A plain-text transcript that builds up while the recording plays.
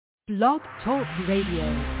Blog Talk Radio.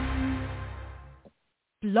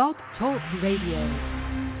 Blog Talk Radio.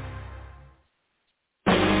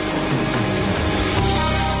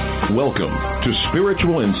 Welcome to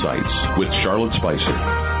Spiritual Insights with Charlotte Spicer.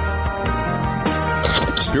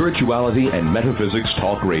 Spirituality and Metaphysics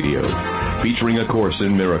Talk Radio, featuring A Course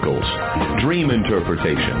in Miracles, dream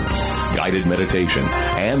interpretation, guided meditation,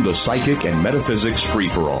 and the psychic and metaphysics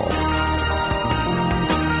free-for-all.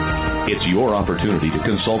 It's your opportunity to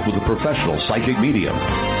consult with a professional psychic medium,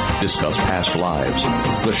 discuss past lives,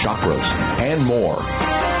 the chakras, and more.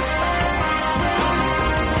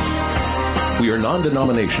 We are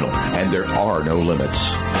non-denominational, and there are no limits.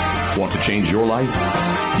 Want to change your life?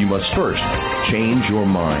 You must first change your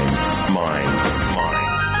mind.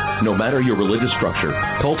 No matter your religious structure,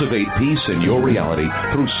 cultivate peace in your reality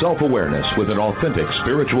through self-awareness with an authentic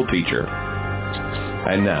spiritual teacher.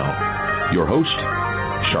 And now, your host,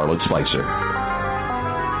 Charlotte Spicer.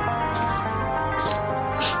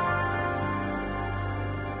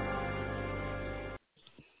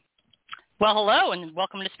 Well, hello, and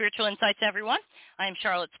welcome to Spiritual Insights, everyone. I am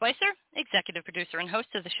Charlotte Spicer, executive producer and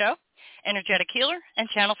host of the show, energetic healer, and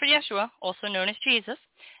channel for Yeshua, also known as Jesus,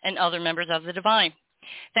 and other members of the divine.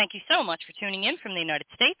 Thank you so much for tuning in from the United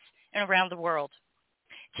States and around the world.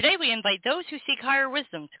 Today, we invite those who seek higher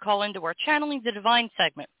wisdom to call into our Channeling the Divine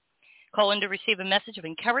segment. Call in to receive a message of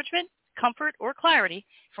encouragement, comfort, or clarity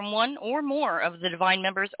from one or more of the divine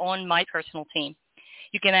members on my personal team.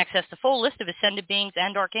 You can access the full list of ascended beings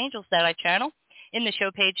and archangels that I channel in the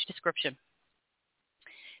show page description.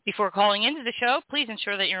 Before calling into the show, please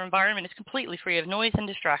ensure that your environment is completely free of noise and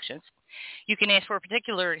distractions. You can ask for a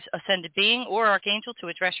particular ascended being or archangel to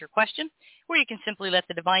address your question, or you can simply let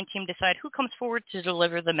the divine team decide who comes forward to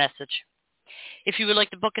deliver the message. If you would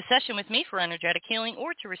like to book a session with me for energetic healing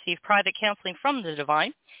or to receive private counseling from the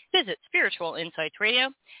divine, visit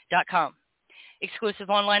spiritualinsightsradio.com. Exclusive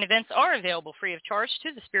online events are available free of charge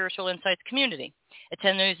to the Spiritual Insights community.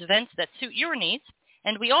 Attend those events that suit your needs,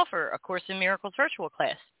 and we offer A Course in Miracles virtual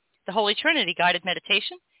class, the Holy Trinity guided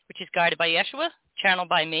meditation, which is guided by Yeshua, channeled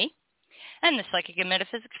by me, and the Psychic and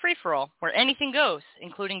Metaphysics Free-for-All, where anything goes,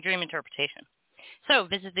 including dream interpretation. So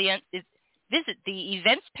visit the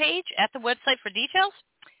events page at the website for details.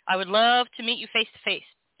 I would love to meet you face-to-face.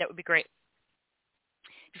 That would be great.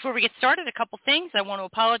 Before we get started, a couple things. I want to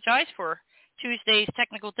apologize for Tuesday's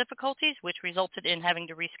technical difficulties, which resulted in having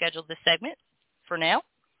to reschedule this segment for now.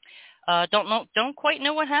 Don't quite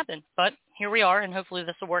know what happened, but here we are, and hopefully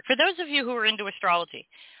this will work. For those of you who are into astrology,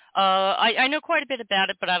 I know quite a bit about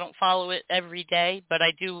it, but I don't follow it every day, but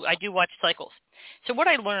I do watch cycles. So what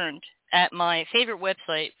I learned at my favorite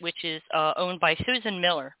website, which is owned by Susan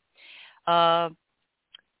Miller,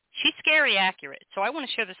 she's scary accurate, so I want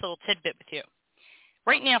to share this little tidbit with you.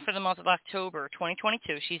 Right now, for the month of October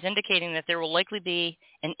 2022, she's indicating that there will likely be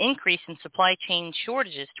an increase in supply chain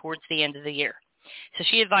shortages towards the end of the year. So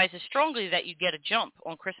she advises strongly that you get a jump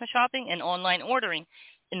on Christmas shopping and online ordering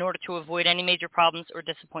in order to avoid any major problems or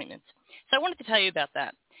disappointments. So I wanted to tell you about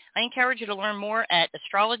that. I encourage you to learn more at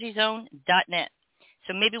astrologyzone.net.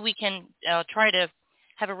 So maybe we can try to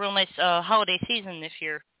have a real nice holiday season this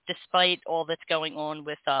year, despite all that's going on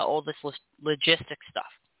with all this logistics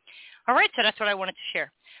stuff. All right, so that's what I wanted to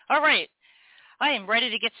share. All right, I am ready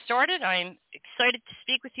to get started. I'm excited to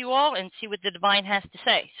speak with you all and see what the divine has to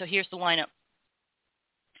say. So here's the lineup.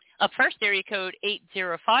 Up first, area code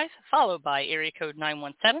 805, followed by area code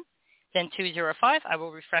 917, then 205. I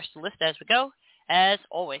will refresh the list as we go, as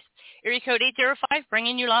always. Area code 805,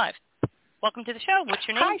 bringing you live. Welcome to the show. What's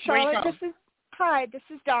your name? Hi, Charlotte. Where are you from? This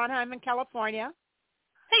is Donna. I'm in California.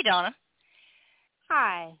 Hey, Donna.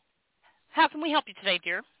 Hi. How can we help you today,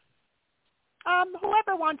 dear?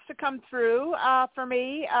 Whoever wants to come through for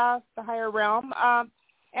me, the higher realm,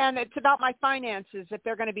 and it's about my finances, if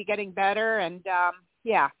they're going to be getting better, and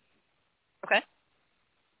yeah. Okay.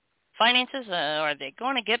 Finances, are they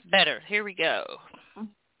going to get better? Here we go.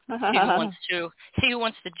 See who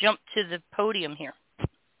wants to jump to the podium here.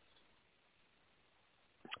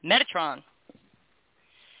 Metatron.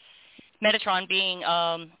 Metatron being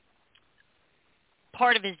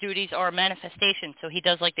part of his duties are manifestation, so he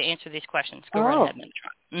does like to answer these questions. Go right ahead,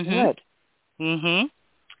 Metatron. Mm-hmm. Good. Mm-hmm.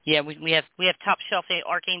 Yeah, we have top shelf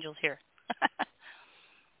archangels here.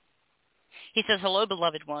 He says, hello,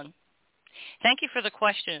 beloved one. Thank you for the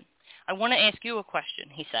question. I want to ask you a question,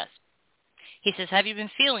 he says. He says, have you been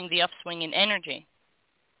feeling the upswing in energy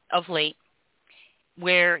of late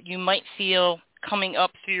where you might feel coming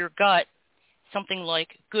up through your gut something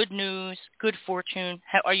like good news, good fortune?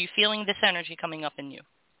 Are you feeling this energy coming up in you?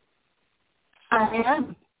 I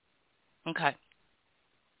am. Okay.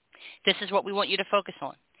 This is what we want you to focus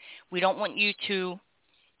on. We don't want you to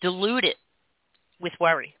dilute it with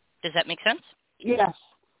worry. Does that make sense? Yes.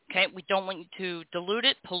 Okay, we don't want you to dilute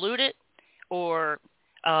it, pollute it, or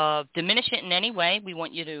diminish it in any way. We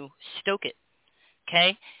want you to stoke it.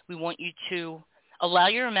 Okay? We want you to allow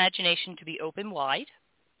your imagination to be open wide,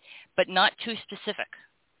 but not too specific.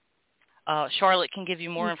 Charlotte can give you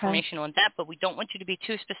more information on that, but we don't want you to be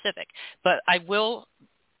too specific. But I want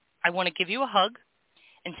to give you a hug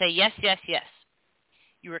and say, yes, yes, yes.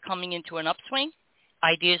 You are coming into an upswing.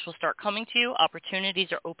 Ideas will start coming to you.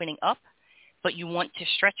 Opportunities are opening up, but you want to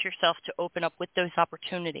stretch yourself to open up with those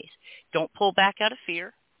opportunities. Don't pull back out of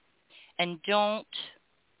fear, and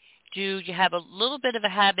you have a little bit of a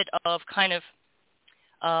habit of kind of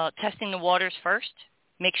testing the waters first,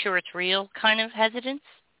 make sure it's real kind of hesitance.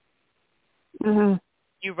 Mm-hmm.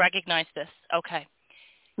 You recognize this. Okay.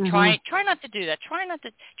 Mm-hmm. Try not to do that.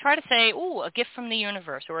 Try to say, "Ooh, a gift from the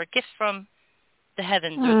universe," or a gift from the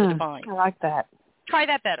heavens or the divine. I like that. Try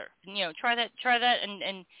that better. Try that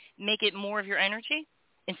and make it more of your energy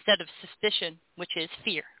instead of suspicion, which is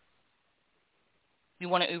fear. You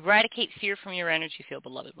want to eradicate fear from your energy field,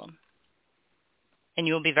 beloved one. And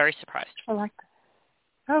you will be very surprised. I like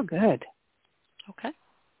that. Oh, good. Okay.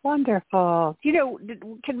 Wonderful.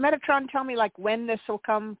 Can Metatron tell me, when this will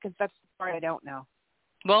come? Because that's the part I don't know.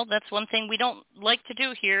 Well, that's one thing we don't like to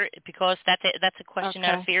do here because that's a question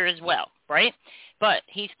out of fear as well, right? But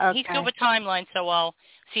he's good with timeline, so I'll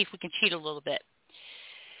see if we can cheat a little bit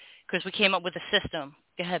because we came up with a system.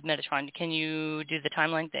 Go ahead, Metatron. Can you do the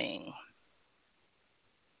timeline thing?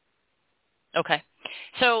 Okay.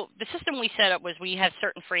 So the system we set up was we have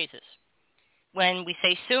certain phrases. When we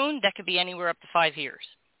say soon, that could be anywhere up to 5 years.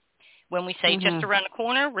 When we say just around the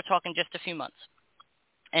corner, we're talking just a few months.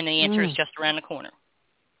 And the answer is just around the corner.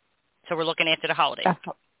 So we're looking after the holidays.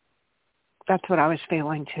 That's what I was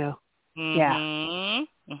feeling too. Mm-hmm. Yeah.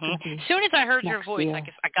 Mm-hmm. As soon as I heard your voice,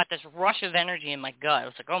 I got this rush of energy in my gut. I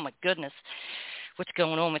was like, oh my goodness, what's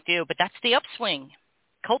going on with you? But that's the upswing.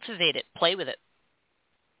 Cultivate it. Play with it.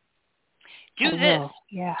 Do this.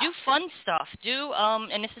 Yeah. Do fun stuff.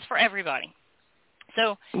 And this is for everybody.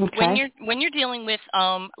 So when you're dealing with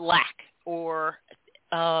lack or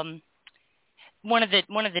one of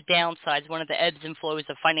the downsides, one of the ebbs and flows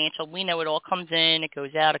of financial, we know it all comes in, it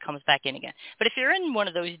goes out, it comes back in again. But if you're in one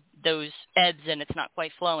of those ebbs and it's not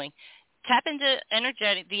quite flowing, tap into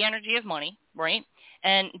the energy of money, right?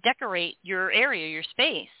 And decorate your area, your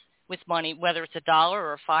space with money, whether it's $1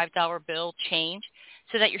 or a $5 bill, change,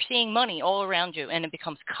 so that you're seeing money all around you and it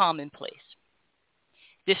becomes commonplace.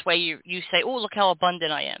 This way you say, oh, look how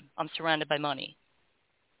abundant I am. I'm surrounded by money.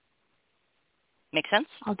 Make sense?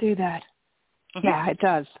 I'll do that. Mm-hmm. Yeah, it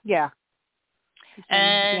does. Yeah.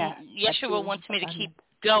 And Yeshua wants me to keep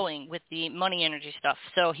going with the money energy stuff.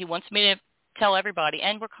 So he wants me to tell everybody,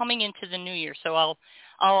 and we're coming into the new year, so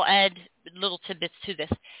I'll add little tidbits to this.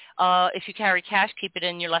 If you carry cash, keep it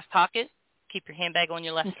in your left pocket. Keep your handbag on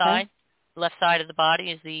your left side. The left side of the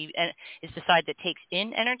body is the side that takes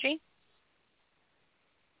in energy.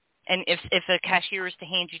 And if a cashier is to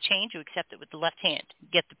hand you change, you accept it with the left hand.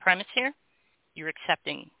 Get the premise here? You're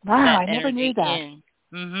accepting that I never knew that. in.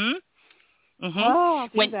 Mm-hmm. Mm-hmm. Oh, I'll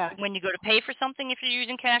do that. When you go to pay for something, if you're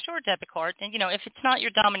using cash or a debit card, then, if it's not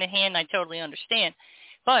your dominant hand, I totally understand.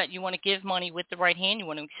 But you want to give money with the right hand. You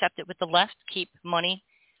want to accept it with the left. Keep money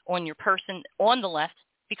on your person on the left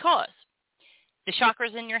because the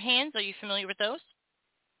chakras in your hands, are you familiar with those?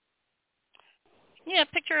 Yeah,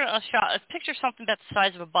 picture something about the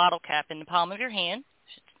size of a bottle cap in the palm of your hand.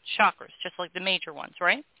 Chakras, just like the major ones,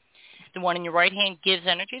 right? The one in your right hand gives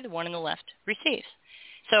energy. The one in the left receives.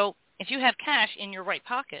 So if you have cash in your right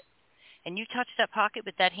pocket and you touch that pocket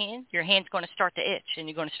with that hand, your hand's going to start to itch and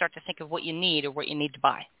you're going to start to think of what you need or what you need to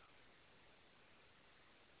buy.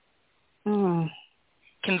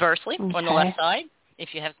 Conversely, on the left side,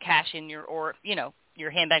 if you have cash in your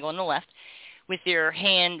handbag on the left, with your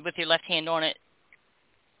left hand on it,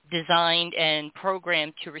 designed and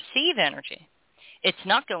programmed to receive energy, it's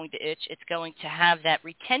not going to itch. It's going to have that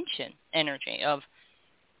retention energy of,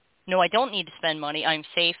 no, I don't need to spend money. I'm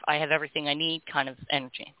safe. I have everything I need kind of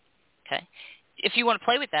energy. Okay. If you want to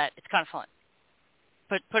play with that, it's kind of fun.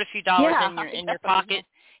 Put a few dollars in your pocket,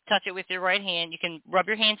 touch it with your right hand. You can rub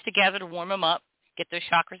your hands together to warm them up, get those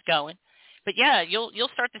chakras going. But yeah, you'll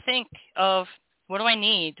start to think of, what do I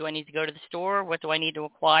need? Do I need to go to the store? What do I need to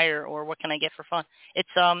acquire? Or what can I get for fun? It's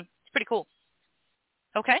pretty cool.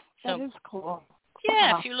 Okay? That is cool.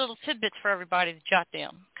 Yeah, a few little tidbits for everybody to jot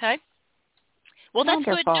down. Okay? Well, that's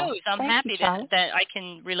good news. I'm happy that I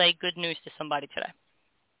can relay good news to somebody today.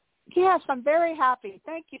 Yes, I'm very happy.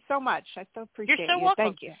 Thank you so much. I so appreciate You're so you. welcome.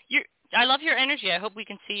 Thank you. I love your energy. I hope we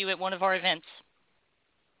can see you at one of our events.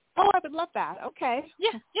 Oh, I would love that. Okay.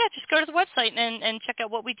 Yeah, just go to the website and check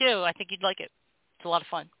out what we do. I think you'd like it. It's a lot of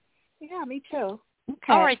fun. Yeah, me too.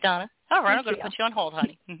 Okay. All right, Donna. All right, Thank I'm going to you. put you on hold,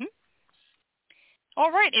 honey. Mm-hmm.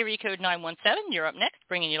 All right, area code 917. You're up next,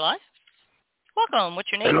 bringing you live. Welcome.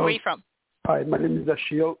 What's your name? Hello. Where are you from? Hi, my name is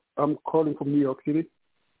Ashiel. I'm calling from New York City.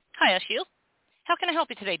 Hi, Ashiel. How can I help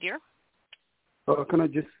you today, dear? Can I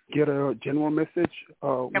just get a general message?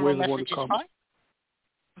 General message is fine.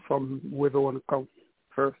 From whoever want to come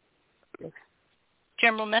first. Yes.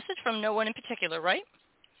 General message from no one in particular, right?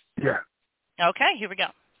 Yeah. Okay, here we go.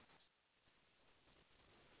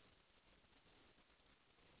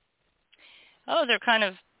 Oh, they're kind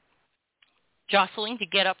of jostling to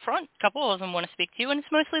get up front. A couple of them want to speak to you, and it's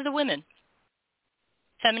mostly the women.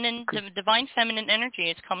 Feminine, divine feminine energy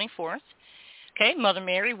is coming forth. Okay, Mother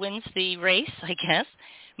Mary wins the race, I guess.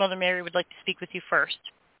 Mother Mary would like to speak with you first.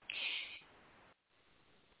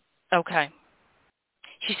 Okay.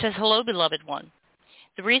 She says, hello, beloved one.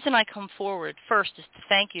 The reason I come forward first is to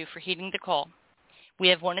thank you for heeding the call. We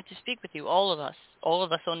have wanted to speak with you, all of us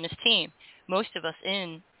on this team. Most of us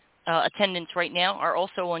in attendance right now are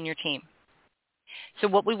also on your team. So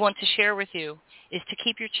what we want to share with you is to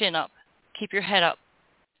keep your chin up, keep your head up.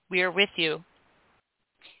 We are with you.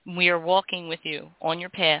 We are walking with you on your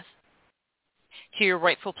path to your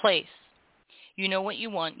rightful place. You know what you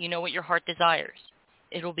want. You know what your heart desires.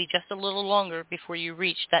 It'll be just a little longer before you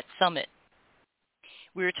reach that summit.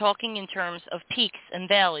 We are talking in terms of peaks and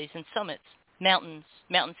valleys and summits, mountains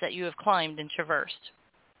that you have climbed and traversed.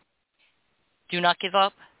 Do not give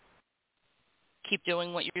up. Keep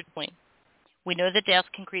doing what you're doing. We know that doubts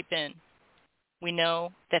can creep in. We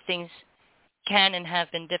know that things can and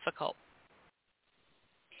have been difficult.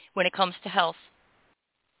 When it comes to health,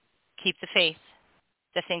 keep the faith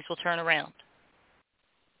that things will turn around.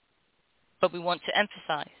 But we want to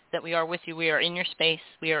emphasize that we are with you. We are in your space.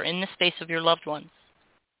 We are in the space of your loved ones.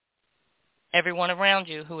 Everyone around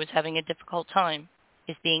you who is having a difficult time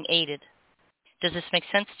is being aided. Does this make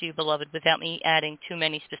sense to you, beloved, without me adding too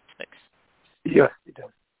many specifics? Yes, it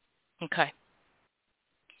does. Okay.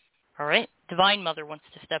 All right. Divine Mother wants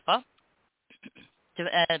to step up.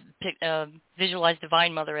 Visualize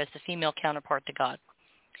Divine Mother as the female counterpart to God.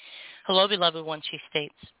 Hello, beloved one, she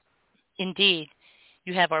states. Indeed,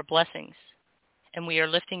 you have our blessings, and we are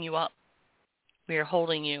lifting you up. We are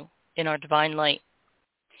holding you in our divine light,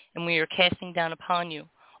 and we are casting down upon you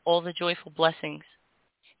all the joyful blessings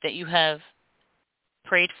that you have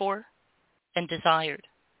prayed for and desired.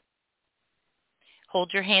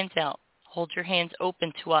 Hold your hands out. Hold your hands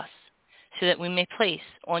open to us so that we may place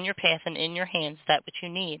on your path and in your hands that which you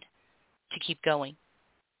need to keep going.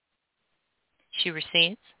 She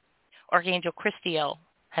receives. Archangel Christiel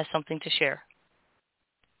has something to share.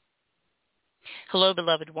 Hello,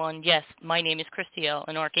 beloved one. Yes, my name is Christiel,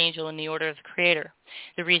 an archangel in the order of the Creator.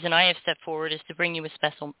 The reason I have stepped forward is to bring you a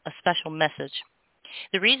special message.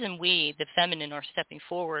 The reason we, the feminine, are stepping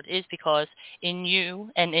forward is because in you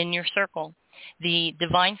and in your circle, the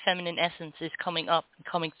divine feminine essence is coming up and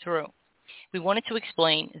coming through. We wanted to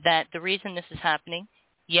explain that the reason this is happening,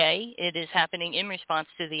 yay, it is happening in response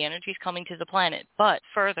to the energies coming to the planet, but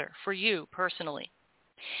further, for you personally,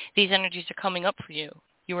 these energies are coming up for you.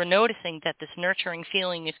 You are noticing that this nurturing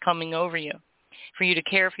feeling is coming over you. For you to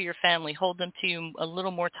care for your family, hold them to you a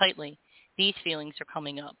little more tightly. These feelings are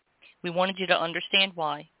coming up. We wanted you to understand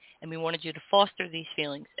why, and we wanted you to foster these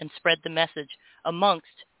feelings and spread the message amongst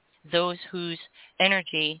those whose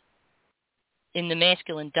energy in the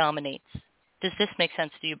masculine dominates. Does this make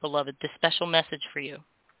sense to you, beloved? This special message for you?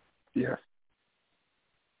 Yes.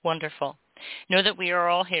 Wonderful. Know that we are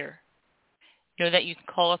all here. Know that you can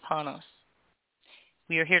call upon us.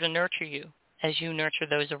 We are here to nurture you as you nurture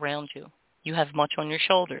those around you. You have much on your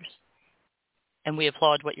shoulders, and we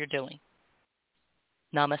applaud what you're doing.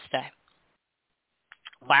 Namaste.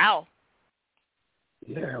 Wow.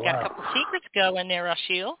 Yeah, wow. Got a couple of secrets going there,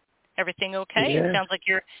 Ashiel. Everything okay? Yeah. It sounds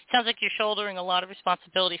like you're shouldering a lot of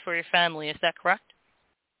responsibility for your family. Is that correct?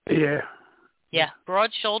 Yeah. Yeah. Broad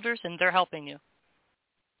shoulders, and they're helping you.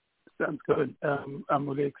 Sounds good. I'm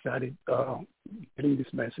really excited getting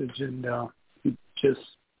this message, and it just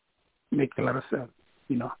makes a lot of sense,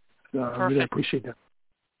 you know. So I really appreciate that.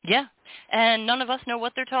 Yeah. And none of us know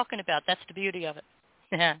what they're talking about. That's the beauty of it.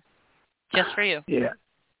 Just for you. Yeah.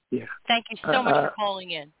 Yeah. Thank you so much for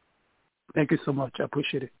calling in. Thank you so much. I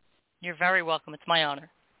appreciate it. You're very welcome. It's my honor.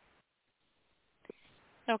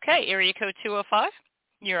 Okay, area code 205.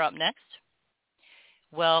 You're up next.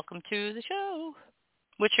 Welcome to the show.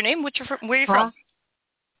 What's your name? Where are you from?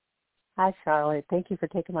 Hi, Charlotte. Thank you for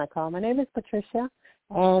taking my call. My name is Patricia,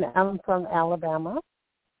 And I'm from Alabama.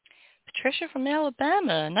 Patricia from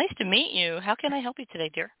Alabama. Nice to meet you. How can I help you today,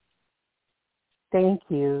 dear? Thank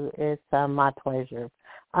you. It's my pleasure.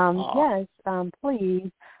 Yes,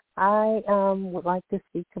 please. I would like to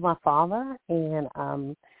speak to my father, and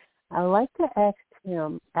I would like to ask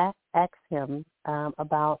him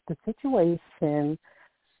about the situation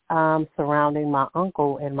surrounding my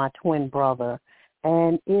uncle and my twin brother,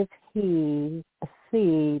 and if he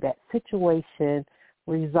see that situation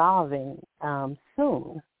resolving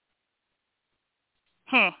soon.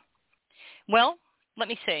 Well, let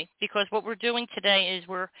me see, because what we're doing today is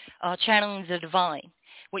we're channeling the divine.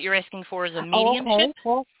 What you're asking for is a mediumship.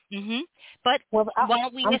 Oh, okay. Well, But why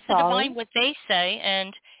don't we ask the divine what they say,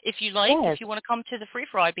 and if you like, if you want to come to the free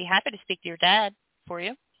for all, I'd be happy to speak to your dad for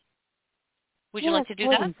you. Would you like to do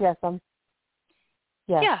that? Yes,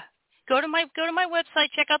 yes. Yeah. Go to my website,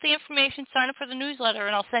 check out the information, sign up for the newsletter,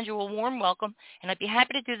 and I'll send you a warm welcome. And I'd be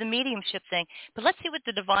happy to do the mediumship thing. But let's see what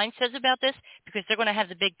the divine says about this, because they're going to have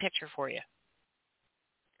the big picture for you.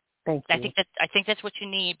 Thank you. I think that's what you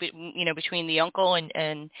need. But between the uncle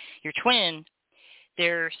and your twin,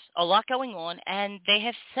 there's a lot going on, and they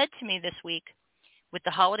have said to me this week, with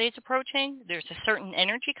the holidays approaching, there's a certain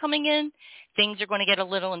energy coming in. Things are going to get a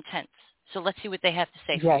little intense. So let's see what they have to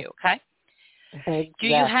say for you, okay? Exactly. Do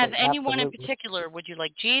you have anyone in particular? Would you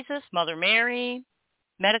like Jesus, Mother Mary,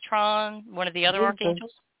 Metatron, one of the other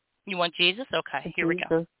archangels? You want Jesus? Okay, here we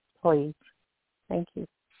go. Please. Thank you.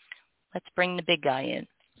 Let's bring the big guy in.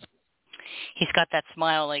 He's got that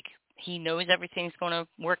smile like he knows everything's going to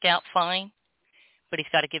work out fine, but he's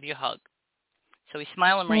got to give you a hug. So he's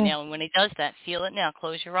smiling right now, and when he does that, feel it now.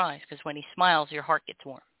 Close your eyes, because when he smiles, your heart gets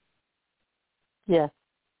warm. Yes.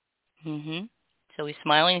 So he's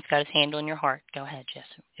smiling. He's got his hand on your heart. Go ahead,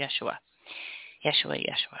 Yeshua. Yeshua.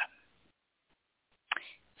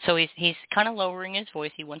 So he's kind of lowering his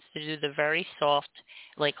voice. He wants to do the very soft,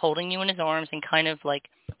 like holding you in his arms and kind of like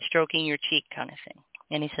stroking your cheek kind of thing.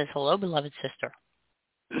 And he says, hello, beloved sister.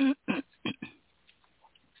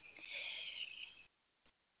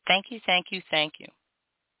 Thank you.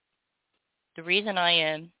 The reason I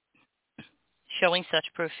am showing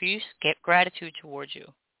such profuse gratitude towards you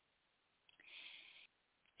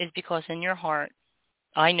is because in your heart,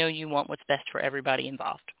 I know you want what's best for everybody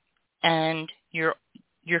involved. And you're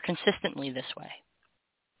consistently this way.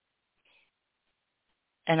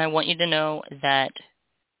 And I want you to know that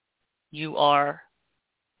you are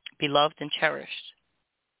beloved and cherished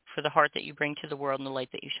for the heart that you bring to the world and the light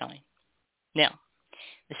that you shine. Now,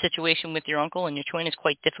 the situation with your uncle and your twin is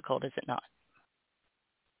quite difficult, is it not?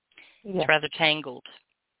 Yes. It's rather tangled.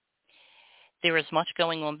 There is much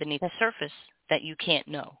going on beneath the surface that you can't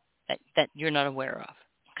know, that you're not aware of,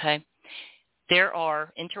 okay? There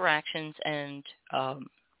are interactions and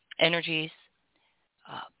energies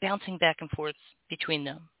bouncing back and forth between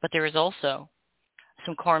them, but there is also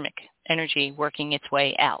some karmic energy working its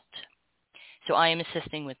way out. So I am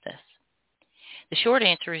assisting with this. The short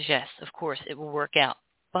answer is yes, of course, it will work out.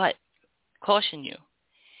 But caution you,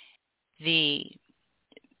 the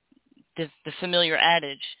familiar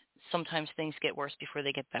adage, sometimes things get worse before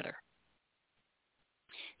they get better.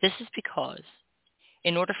 This is because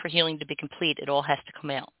in order for healing to be complete, it all has to come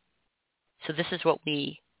out. So this is what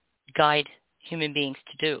we guide human beings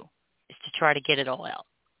to do, is to try to get it all out.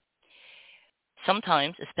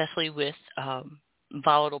 Sometimes, especially with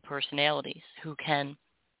volatile personalities who can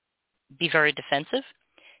be very defensive,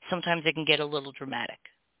 sometimes it can get a little dramatic.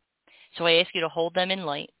 So I ask you to hold them in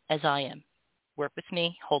light as I am. Work with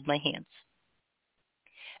me, hold my hands.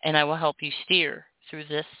 And I will help you steer through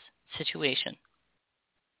this situation.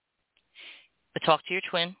 But talk to your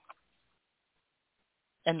twin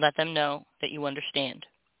and let them know that you understand.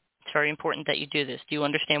 It's very important that you do this. Do you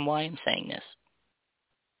understand why I'm saying this?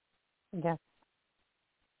 Yes.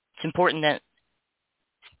 It's important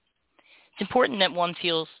that one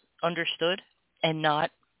feels understood and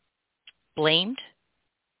not blamed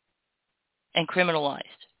and criminalized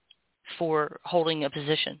for holding a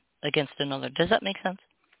position against another. Does that make sense?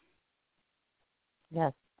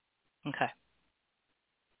 Yes. Okay.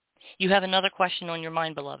 You have another question on your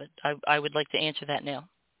mind, beloved. I would like to answer that now.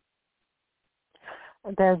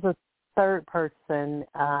 There's a third person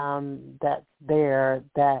that's there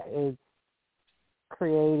that is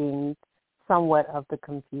creating somewhat of the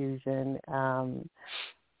confusion. And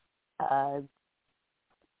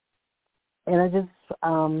I just,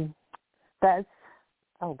 that's,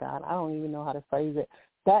 oh God, I don't even know how to phrase it.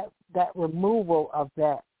 That removal of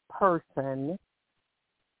that person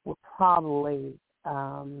would probably,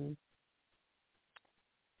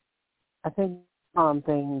 I think,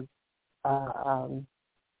 things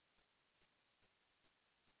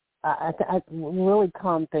I really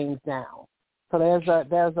calm things down. So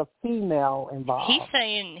there's a female involved. He's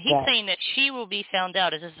saying that she will be found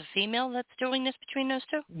out. Is this a female that's doing this between those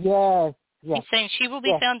two? Yes. He's saying she will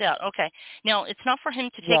be found out. Okay. Now, it's not for him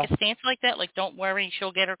to take a stance like that, like, don't worry,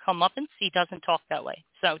 she'll get her comeuppance. He doesn't talk that way.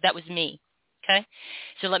 So that was me. Okay?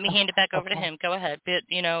 So let me hand it back over to him. Go ahead. But,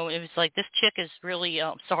 it was like, this chick is really,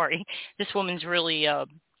 this woman's really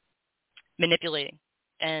manipulating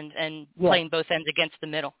and playing both ends against the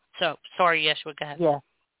middle. So, sorry, Yeshua, go ahead. Yeah.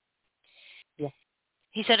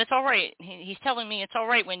 He said it's all right. He's telling me it's all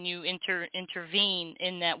right when you intervene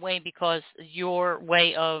in that way because your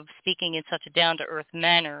way of speaking in such a down-to-earth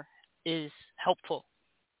manner is helpful.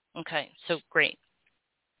 Okay, so great.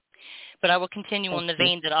 But I will continue on the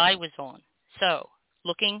vein that I was on. So,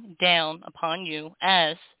 looking down upon you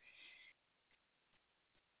as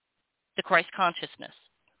the Christ consciousness.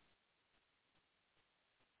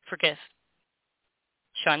 Forgive.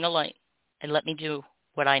 Shine the light and let me do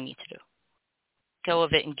what I need to do. Go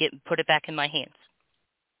of it and put it back in my hands,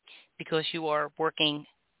 because you are working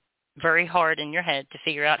very hard in your head to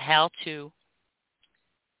figure out how to,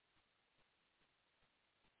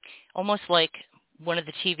 almost like one of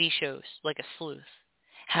the TV shows, like a sleuth.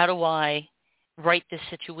 How do I right this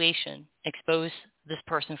situation, expose this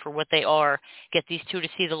person for what they are, get these two to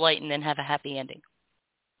see the light, and then have a happy ending?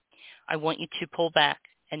 I want you to pull back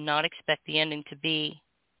and not expect the ending to be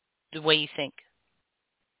the way you think.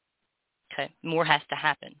 Okay, more has to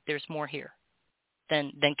happen. There's more here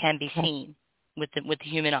than can be seen with the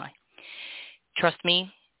human eye. Trust me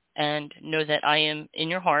and know that I am in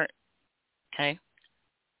your heart. Okay,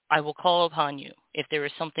 I will call upon you if there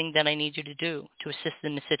is something that I need you to do to assist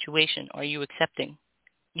in the situation. Are you accepting?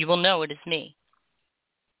 You will know it is me.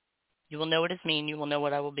 You will know it is me, and you will know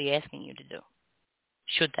what I will be asking you to do.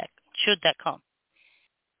 Should that come.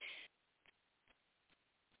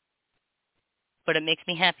 But it makes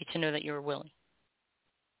me happy to know that you're willing.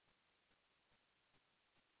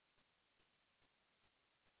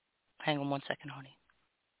 Hang on 1 second, honey.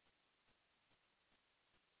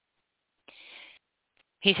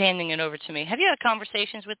 He's handing it over to me. Have you had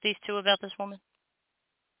conversations with these two about this woman?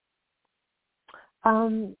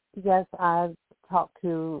 Yes, I've talked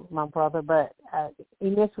to my brother, but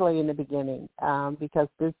initially in the beginning, because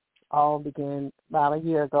this all began about a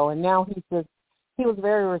year ago, and now he was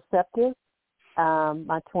very receptive.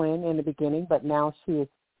 My twin in the beginning, but now she is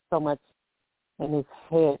so much in his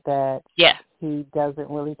head that he doesn't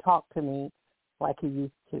really talk to me like he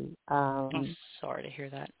used to. I'm sorry to hear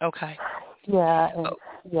that. Okay.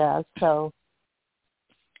 Yeah, so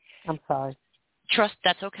I'm sorry. Trust,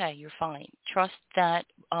 that's okay. You're fine. Trust that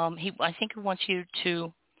I think he wants you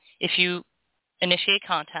to, if you initiate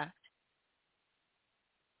contact,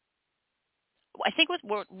 I think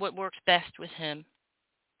what works best with him,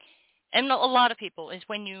 and a lot of people, is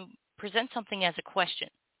when you present something as a question,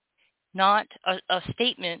 not a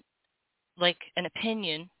statement like an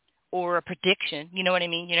opinion or a prediction. You know what I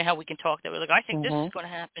mean? You know how we can talk that we're like, I think this is going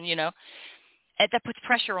to happen, And that puts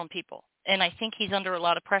pressure on people. And I think he's under a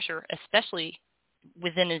lot of pressure, especially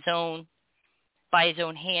by his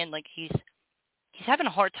own hand. Like he's having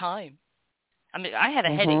a hard time. I mean, I have a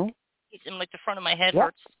headache. And like the front of my head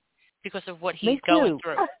hurts because of what he's going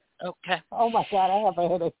through. Okay. Oh my God, I have a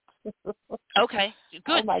headache. Okay,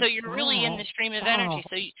 good. So you're really in the stream of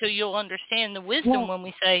energy, so you'll understand the wisdom when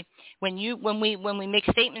we say when we make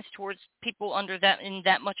statements towards people in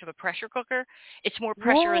that much of a pressure cooker, it's more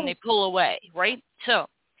pressure and they pull away, right? So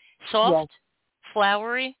soft,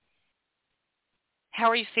 flowery.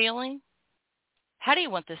 How are you feeling? How do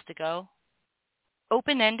you want this to go?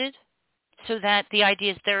 Open-ended, so that the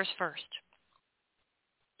idea is theirs first.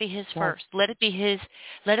 Be his first. Let it be his.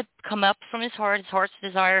 Let it come up from his heart's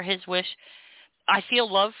desire, his wish. I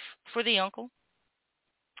feel love for the uncle,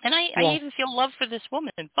 and I even feel love for this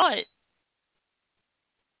woman. But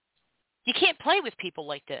you can't play with people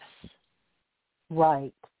like this,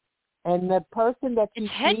 right? And the person that you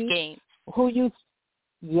it's head see, games. who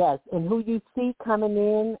you see coming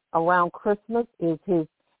in around Christmas is his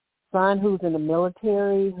son, who's in the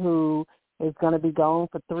military, who is going to be gone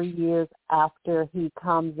for 3 years after he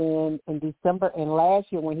comes in December. And last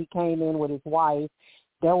year when he came in with his wife,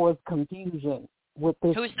 there was confusion with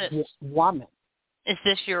this woman. Is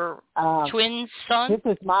this your twin son? This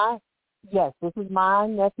is my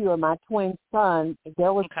nephew and my twin son.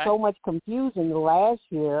 There was so much confusion last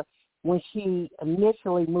year when she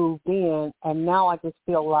initially moved in, and now I just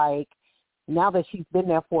feel like now that she's been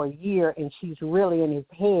there for a year and she's really in his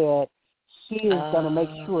head, she is going to make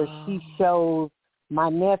sure she shows my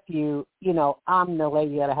nephew, I'm the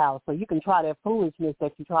lady of the house. So you can try that foolishness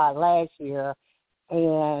that you tried last year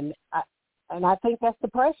And I think that's the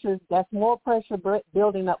pressure. That's more pressure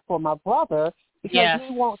building up for my brother because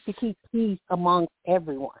he wants to keep peace amongst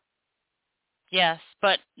everyone. Yes,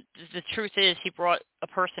 but the truth is he brought a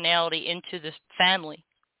personality into this family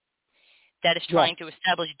that is trying to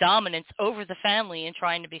establish dominance over the family and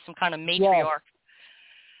trying to be some kind of matriarch.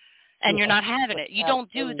 And you're not having it. You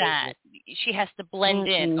don't do that. She has to blend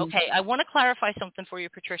in. Okay, I want to clarify something for you,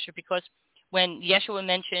 Patricia, because when Yeshua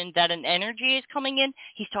mentioned that an energy is coming in,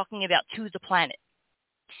 he's talking about to the planet.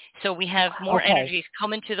 So we have more energies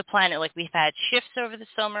coming to the planet. Like we've had shifts over the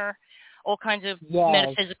summer, all kinds of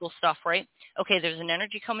metaphysical stuff, right? Okay, there's an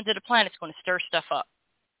energy coming to the planet. It's going to stir stuff up.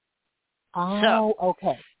 Oh,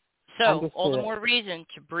 okay. So Understood. all the more reason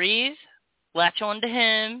to breathe, latch on to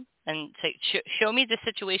him, and say, show me the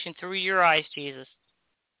situation through your eyes, Jesus.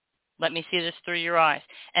 Let me see this through your eyes.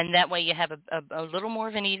 And that way you have a little more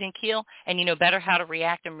of an even keel, and you know better how to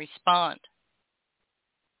react and respond.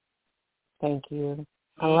 Thank you.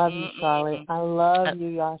 I love you, Charlotte. I love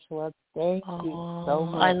you, Joshua. Thank you so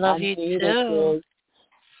much. I love you too.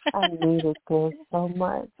 I needed this so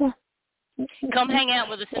much. Come hang out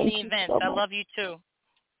with us in the event. I love you too.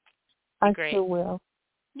 I sure will.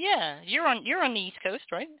 Yeah, you're on the East Coast,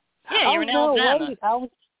 right? Yeah, you're in Alabama. Wait.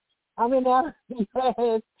 I'm in Alabama.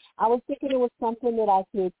 Yes. I was thinking it was something that I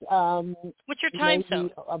could. What's your time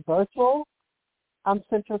zone? A virtual. I'm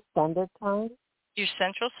Central Standard Time. You're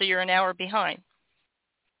Central, so you're an hour behind.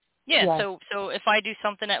 Yeah. Yes. So if I do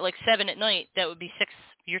something at like 7 at night, that would be 6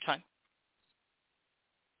 your time.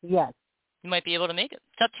 Yes. You might be able to make it.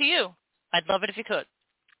 It's up to you. I'd love it if you could.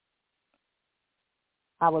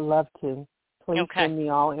 I would love to. Please send me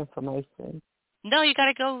all information. No, you got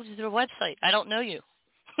to go to their website. I don't know you.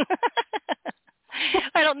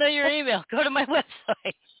 I don't know your email. Go to my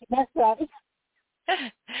website. That's right.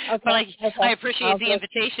 Okay. But I appreciate the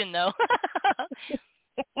invitation, though.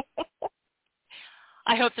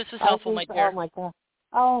 I hope this was helpful, my dear.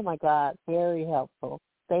 Oh, my God. Very helpful.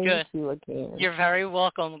 Thank you again. You're very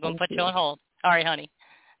welcome. I'm going to put you on hold. All right, honey.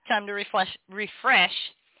 Time to refresh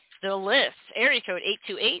the list. Area code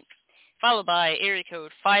 828, followed by area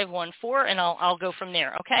code 514, and I'll go from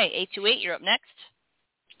there. Okay, 828, you're up next.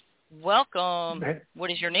 Welcome.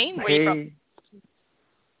 What is your name? Where are you from?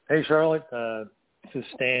 Hey, Charlotte. This is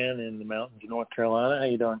Stan in the mountains of North Carolina. How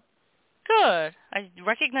you doing? Good. I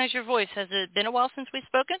recognize your voice. Has it been a while since we've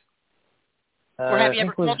spoken? Or have you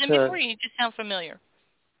ever called in before? You just sound familiar.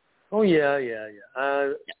 Oh, yeah.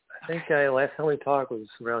 I think last time we talked was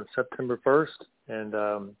around September 1st. And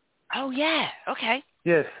oh, yeah. Okay.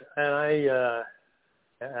 Yes, and I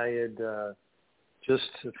had just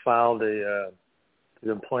filed a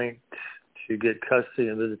complaint to get custody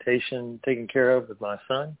and visitation taken care of with my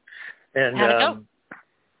son. And how'd it go?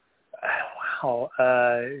 Wow,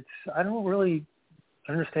 I don't really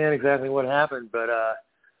understand exactly what happened, but I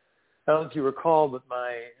don't know if you recall, but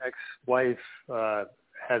my ex-wife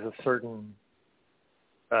has a certain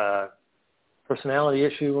personality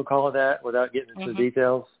issue, we'll call it that, without getting into the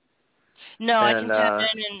details. No, I can tap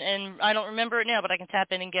in, and I don't remember it now, but I can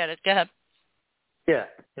tap in and get it. Go ahead. Yeah,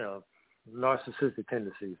 narcissistic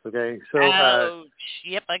tendencies. Okay, so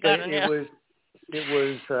yep, I got it now. It was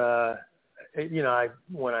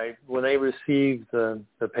when they received the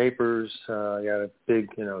papers, I got a big,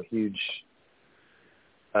 huge,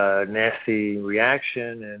 nasty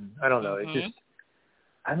reaction, and I don't know. It just,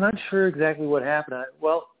 I'm not sure exactly what happened.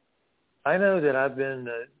 I know that I've been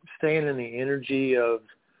staying in the energy of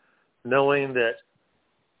knowing that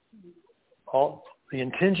all the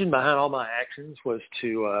intention behind all my actions was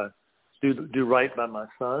to do right by my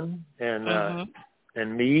son and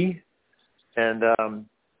me. And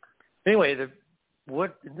anyway,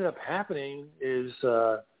 what ended up happening is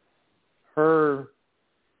her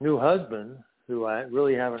new husband, who I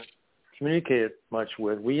really haven't communicated much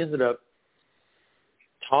with, we ended up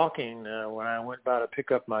talking when I went by to pick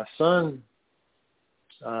up my son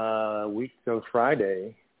a week ago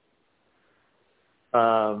Friday.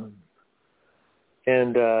 And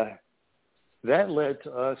that led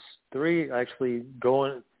to us three actually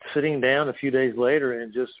sitting down a few days later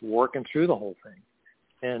and just working through the whole thing.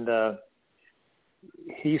 And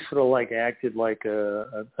he sort of acted like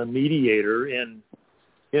a mediator. And,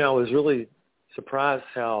 I was really surprised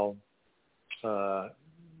how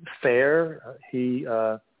fair he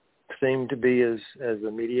seemed to be as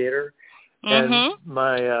a mediator. And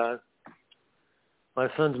my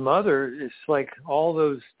son's mother, it's like all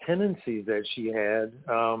those tendencies that she had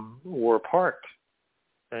were parked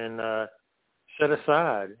and set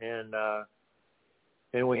aside, and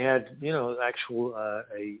we had actual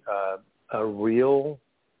a real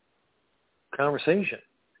conversation.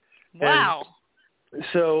 Wow.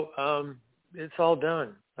 So it's all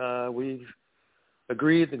done. We've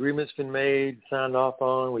agreed. The agreement's been made, signed off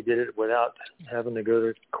on. We did it without having to go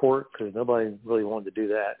to court because nobody really wanted to do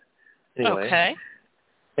that. Anyway. Okay.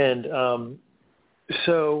 And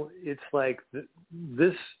so it's like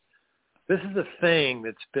this is a thing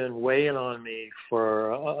that's been weighing on me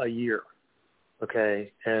for a year.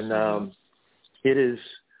 Okay. And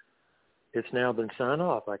it's now been signed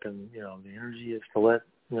off. I can, the energy is to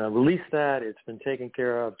release that. It's been taken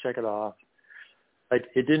care of, check it off. I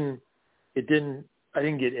didn't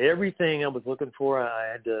get everything I was looking for.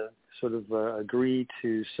 I had to sort of agree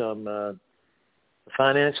to some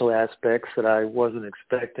financial aspects that I wasn't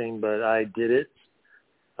expecting, but I did it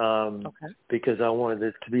because I wanted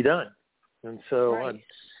it to be done. And so, right.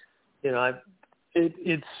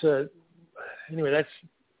 Anyway, that's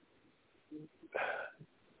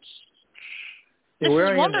this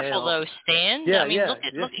where is wonderful, now, though, Stan. Yeah, I mean, yeah.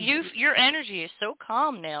 Look, your energy is so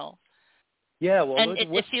calm now. Yeah, well, and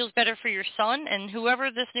it feels better for your son, and whoever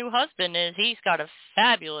this new husband is, he's got a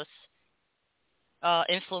fabulous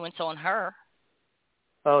influence on her.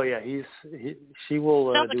 Oh yeah, she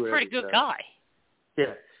will sounds do like a pretty good guy.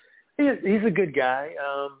 Yeah, he's a good guy.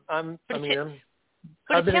 But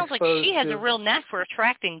I've it sounds like she has to a real knack for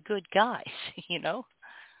attracting good guys.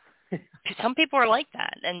 Some people are like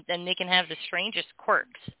that, and they can have the strangest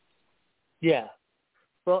quirks. Yeah.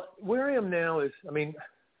 Well, where I am now is, I'm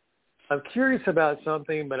curious about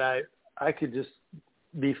something, but I could just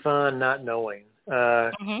be fine not knowing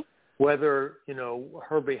whether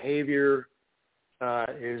her behavior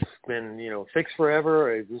has been fixed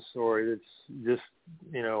forever, or it's just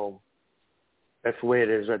that's the way it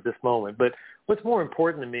is at this moment. But what's more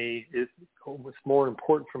important to me is what's more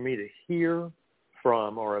important for me to hear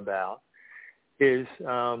from or about is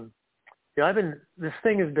this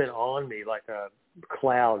thing has been on me like a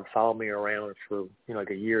cloud, followed me around for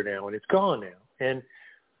like a year now, and it's gone now, and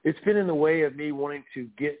it's been in the way of me wanting to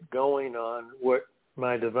get going on what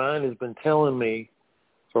my divine has been telling me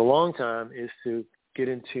for a long time, is to get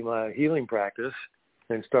into my healing practice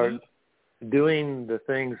and start doing the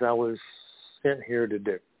things I was sent here to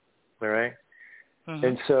do. All right.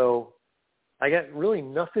 And so I got really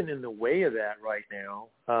nothing in the way of that right now.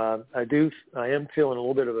 I am feeling a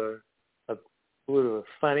little bit of a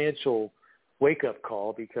financial wake-up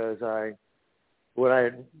call because what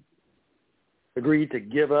I agreed to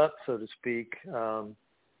give up, so to speak,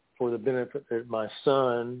 for the benefit of my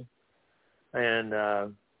son and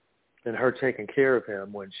her taking care of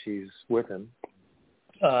him when she's with him,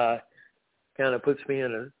 kind of puts me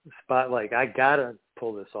in a spot like I gotta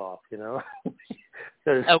pull this off,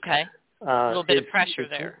 Okay. A little bit of pressure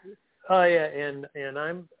there. Oh yeah, and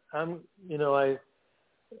I'm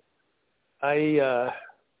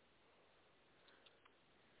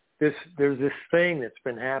there's this thing that's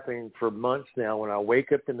been happening for months now. When I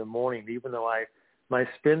wake up in the morning, even though I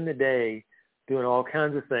spend the day doing all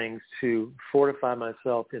kinds of things to fortify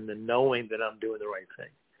myself in the knowing that I'm doing the right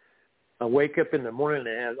thing, I wake up in the morning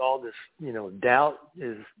and have all this, doubt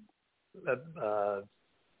is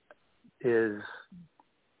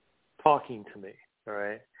talking to me. All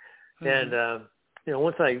right. And,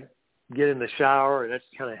 once I get in the shower, that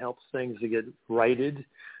kind of helps things to get righted.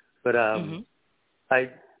 But I'm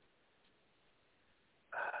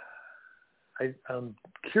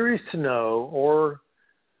curious to know, or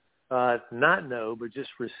not know, but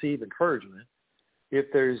just receive encouragement, if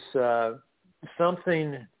there's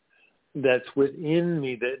something that's within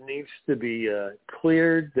me that needs to be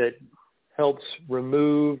cleared, that helps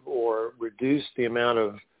remove or reduce the amount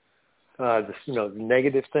of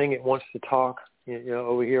negative thing it wants to talk,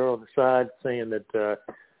 over here on the side, saying that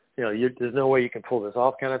there's no way you can pull this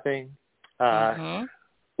off, kind of thing.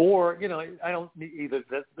 Or I don't need either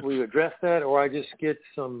that we address that, or I just get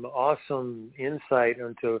some awesome insight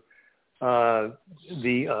into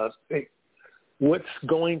what's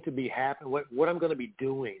going to be happening, what I'm going to be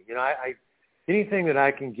doing. Anything that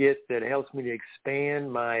I can get that helps me to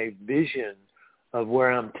expand my vision of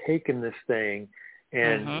where I'm taking this thing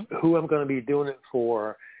and who I'm going to be doing it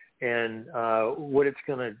for, and what it's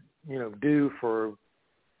going to do for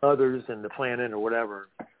others and the planet or whatever.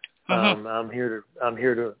 I'm here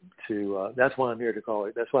to that's why I'm here to call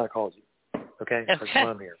it. That's why I called you. Okay. That's why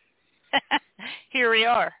I'm here. Here we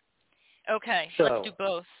are. Okay. So, let's do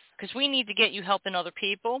both, because we need to get you helping other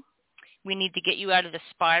people. We need to get you out of the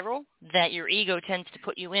spiral that your ego tends to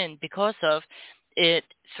put you in because of it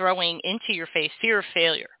throwing into your face fear of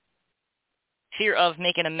failure, fear of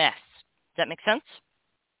making a mess. Does that make sense?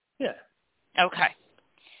 Yeah. Okay.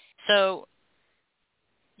 So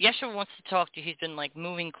Yeshua wants to talk to you. He's been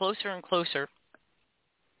moving closer and closer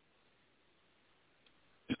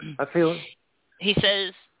I feel it. He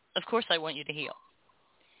says, of course I want you to heal.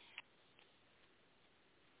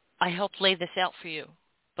 I helped lay this out for you,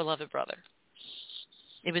 beloved brother.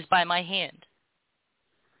 It was by my hand.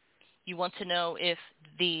 You want to know if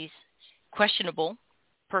these questionable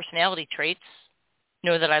personality traits,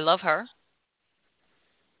 know that I love her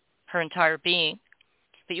entire being,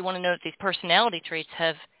 but you want to know if these personality traits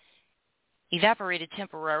have evaporated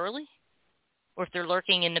temporarily or if they're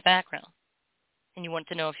lurking in the background. And you want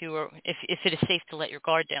to know if it is safe to let your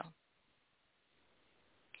guard down.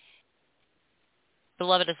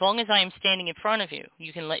 Beloved, as long as I am standing in front of you,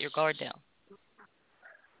 you can let your guard down.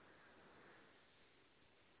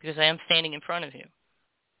 Because I am standing in front of you.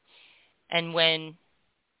 And when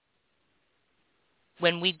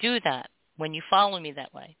we do that, when you follow me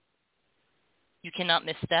that way, you cannot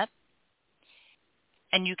misstep,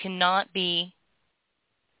 and you cannot be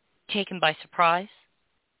taken by surprise,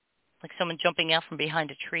 like someone jumping out from behind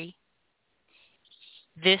a tree.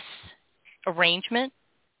 This arrangement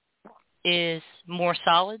is more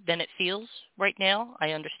solid than it feels right now.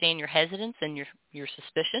 I understand your hesitance and your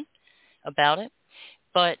suspicion about it,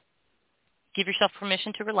 but give yourself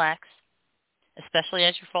permission to relax, especially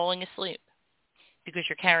as you're falling asleep, because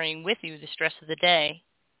you're carrying with you the stress of the day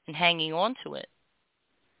and hanging on to it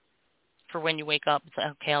for when you wake up. It's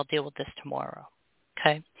like, okay, I'll deal with this tomorrow.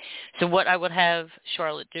 Okay? So what I would have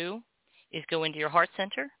Charlotte do is go into your heart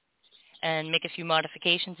center and make a few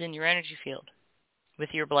modifications in your energy field with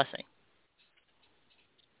your blessing.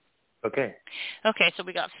 Okay. Okay, so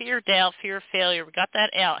we got fear of doubt, fear of failure. We got that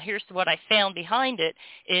out. Here's what I found behind it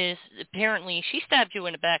is apparently she stabbed you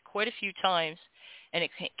in the back quite a few times, and it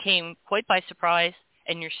came quite by surprise,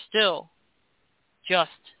 and you're still just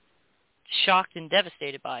shocked and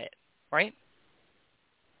devastated by it, right?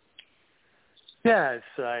 Yeah,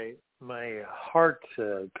 my heart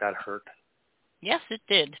got hurt. Yes, it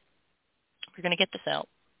did. We're going to get this out.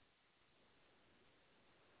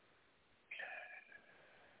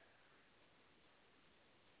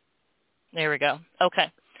 There we go. Okay.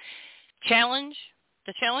 The challenge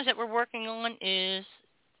that we're working on is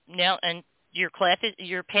now, and your path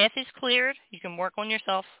is cleared. You can work on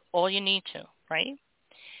yourself all you need to, right?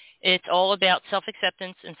 It's all about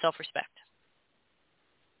self-acceptance and self-respect.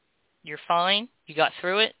 You're fine. You got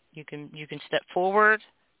through it. You can step forward,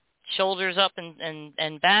 shoulders up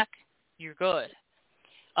and back. You're good.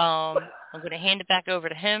 I'm going to hand it back over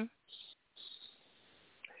to him.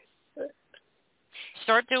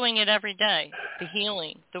 Start doing it every day, the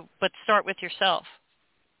healing, but start with yourself.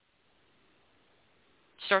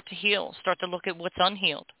 Start to heal. Start to look at what's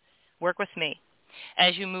unhealed. Work with me.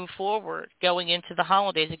 As you move forward, going into the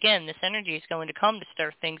holidays, again, this energy is going to come to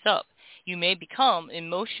stir things up. You may become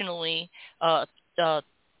emotionally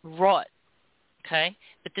wrought, okay?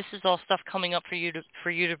 But this is all stuff coming up for you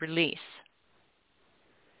to release,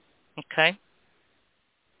 okay?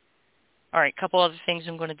 All right, a couple other things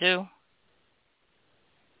I'm going to do.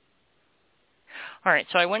 All right,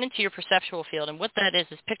 so I went into your perceptual field, and what that is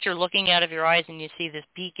picture looking out of your eyes, and you see this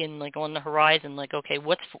beacon like on the horizon, like, okay,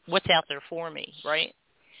 what's out there for me, right?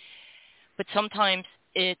 But sometimes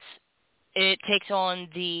it takes on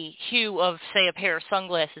the hue of, say, a pair of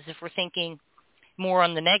sunglasses. If we're thinking more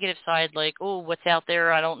on the negative side, like, oh, what's out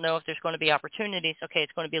there? I don't know if there's going to be opportunities. Okay,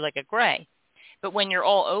 it's going to be like a gray. But when you're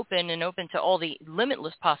all open to all the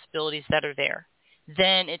limitless possibilities that are there,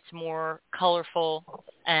 then it's more colorful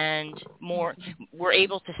and we're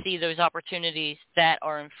able to see those opportunities that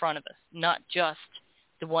are in front of us, not just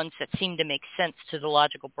the ones that seem to make sense to the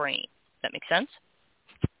logical brain. Does that make sense?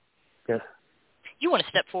 Yes. You want to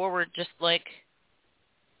step forward just like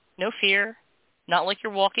no fear, not like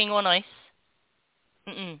you're walking on ice.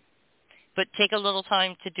 But take a little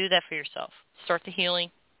time to do that for yourself. Start the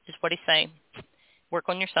healing, is what he's saying. Work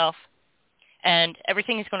on yourself, and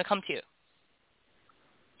everything is going to come to you.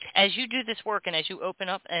 As you do this work and as you open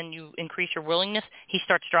up and you increase your willingness, he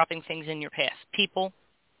starts dropping things in your path. People,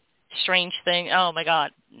 strange thing. Oh, my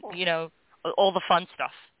God. All the fun stuff.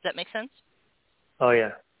 Does that make sense? Oh,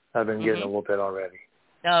 yeah. I've been getting a little bit already.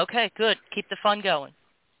 Okay, good. Keep the fun going.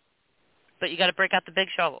 But you got to break out the big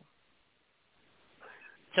shovel.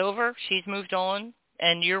 It's over. She's moved on,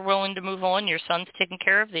 and you're willing to move on. Your son's taken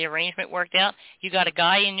care of. The arrangement worked out. You got a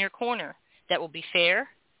guy in your corner that will be fair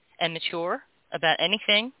and mature about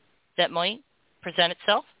anything that might present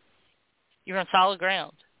itself. You're on solid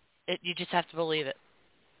ground. You just have to believe it.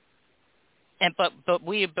 And but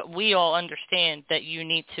we all understand that you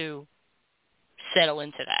need to settle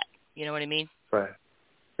into that. You know what I mean? Right.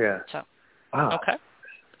 Yeah. So. Wow. Okay.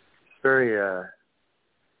 Very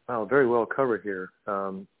very well covered here,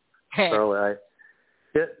 Charlotte.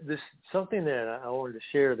 This something that I wanted to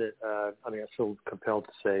share that I feel compelled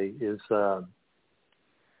to say is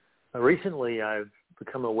recently I've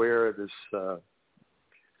become aware of this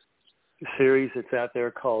series that's out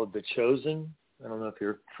there called The Chosen. I don't know if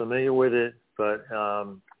you're familiar with it, but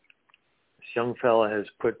this young fella has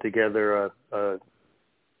put together a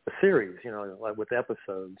series, like with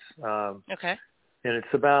episodes. Okay. And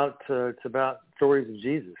it's about stories of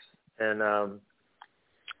Jesus, and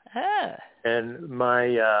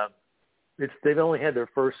they've only had their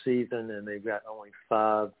first season, and they've got only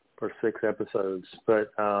 5 or 6 episodes.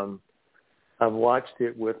 But I've watched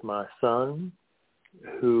it with my son,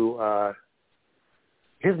 who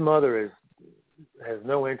his mother has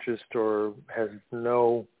no interest or has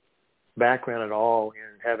no background at all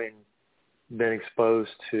in having been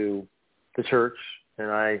exposed to the church,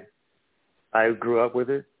 and I grew up with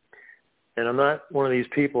it. And I'm not one of these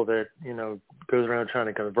people that, goes around trying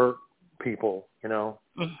to convert people,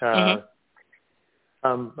 Mm-hmm.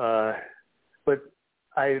 But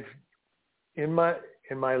I've, in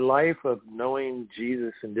my life of knowing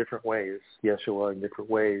Jesus in different ways, Yeshua in different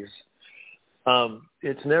ways,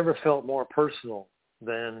 it's never felt more personal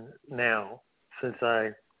than now since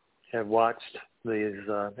I have watched these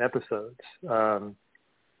episodes. I've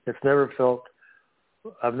never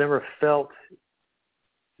felt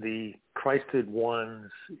the Christed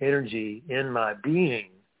One's energy in my being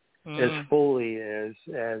as fully as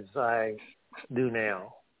I do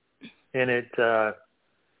now, and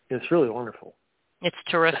it's really wonderful. It's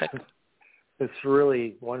terrific. It's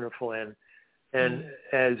really wonderful, and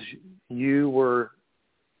as you were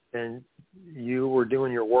doing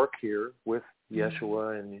your work here with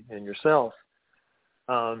Yeshua and yourself,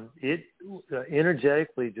 it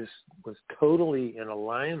energetically just was totally in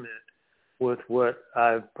alignment with what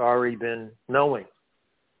I've already been knowing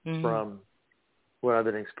from what I've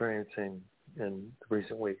been experiencing in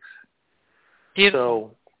recent weeks.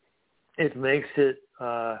 Beautiful. So it makes it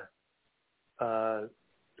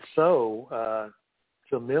so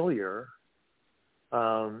familiar.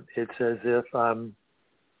 It's as if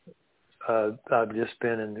I've just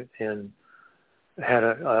been had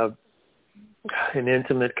an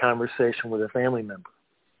intimate conversation with a family member.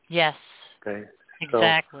 Yes. Okay.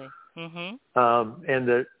 Exactly. So, and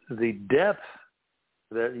the depth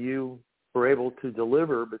that you were able to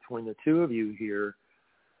deliver between the two of you here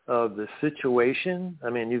of the situation. I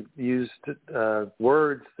mean, you've used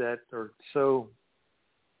words that are so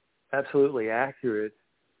absolutely accurate,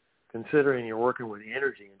 considering you're working with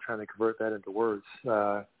energy and trying to convert that into words.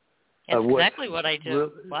 That's exactly what I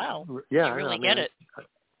do. Wow. Yeah, you really get it.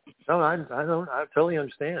 No, I don't. I totally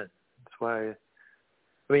understand. That's why.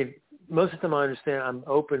 I mean, most of the time I understand. I'm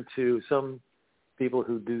open to some people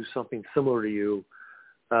who do something similar to you.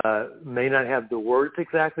 May not have the words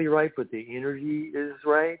exactly right, but the energy is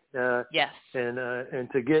right. Yes. And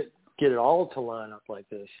to get it all to line up like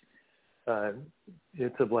this,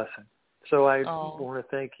 it's a blessing. So I want to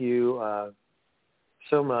thank you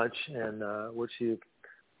so much, and what you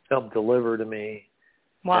helped deliver to me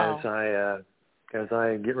as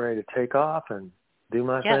I get ready to take off and do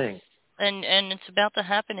my thing. And it's about to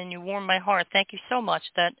happen, and you warmed my heart. Thank you so much.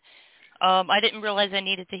 That I didn't realize I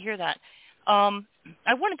needed to hear that.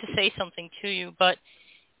 I wanted to say something to you, but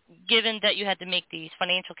given that you had to make these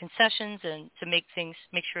financial concessions and to make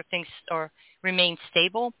sure things remain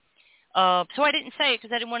stable, so I didn't say it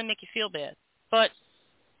because I didn't want to make you feel bad. But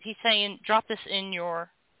he's saying, drop this in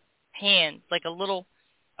your hand like a little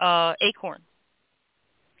acorn.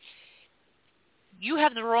 You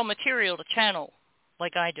have the raw material to channel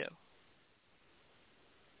like I do.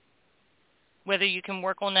 Whether you can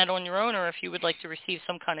work on that on your own or if you would like to receive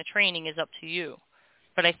some kind of training is up to you.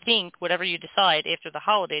 But I think whatever you decide after the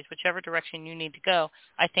holidays, whichever direction you need to go,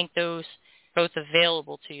 I think those both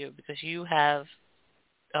available to you because you have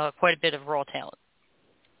quite a bit of raw talent.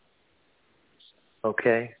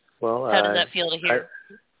 Okay. Well, how does that feel to hear?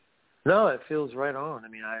 No, it feels right on. I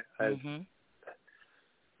mean, I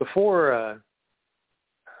before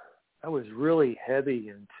I was really heavy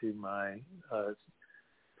into my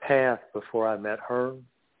path before I met her,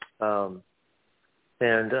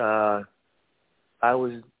 and I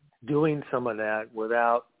was doing some of that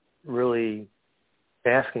without really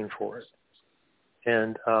asking for it.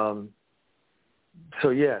 And so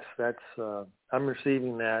yes, that's I'm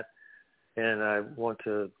receiving that, and I want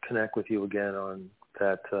to connect with you again on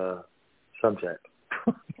that subject.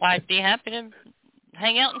 I'd be happy to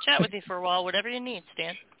hang out and chat with you for a while, whatever you need,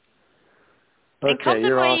 Stan. And Okay, come to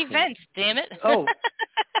you're my awesome. events, damn it. Oh,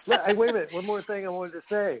 wait a minute. One more thing I wanted to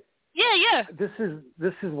say. Yeah. This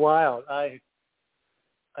is wild. I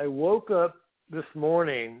woke up this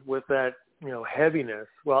morning with that heaviness.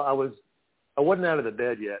 Well, I wasn't out of the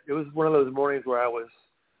bed yet. It was one of those mornings where I was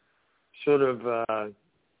sort of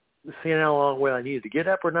seeing how long whether I needed to get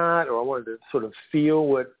up or not, or I wanted to sort of feel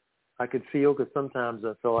what I could feel, because sometimes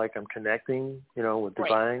I feel like I'm connecting, with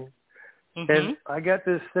divine. Mm-hmm. And I got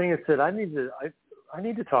this thing that said I need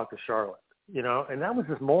to talk to Charlotte, and that was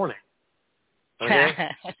this morning. Okay?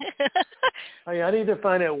 I need to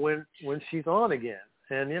find out when she's on again.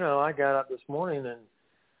 And I got up this morning and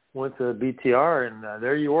went to BTR, and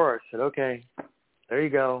there you were. I said, okay, there you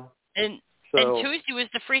go. And Tuesday was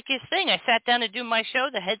the freakiest thing. I sat down to do my show.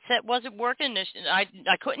 The headset wasn't working. I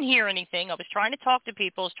couldn't hear anything. I was trying to talk to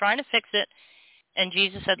people. I was trying to fix it. And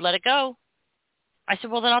Jesus said, let it go. I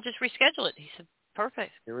said, well, then I'll just reschedule it. He said,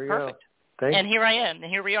 perfect. Here we perfect. Go. And here I am.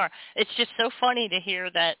 And here we are. It's just so funny to hear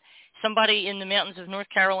that somebody in the mountains of North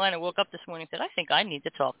Carolina woke up this morning and said, I think I need to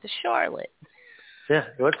talk to Charlotte. Yeah,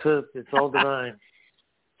 it's all divine.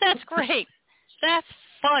 That's great. That's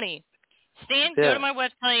funny. Stan, go to my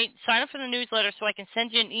website, sign up for the newsletter so I can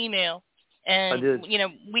send you an email. And,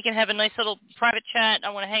 we can have a nice little private chat. I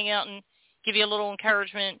want to hang out and give you a little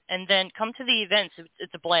encouragement. And then come to the events.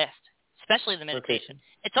 It's a blast, especially the meditation.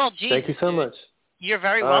 Okay. It's all Jesus. Thank you so much. You're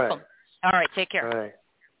very welcome. All right, take care. All right.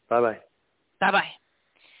 Bye-bye. Bye-bye.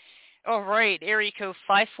 All right, area code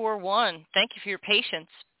 541. Thank you for your patience.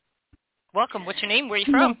 Welcome. What's your name? Where are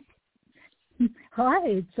you from?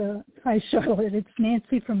 Hi, hi Charlotte. It's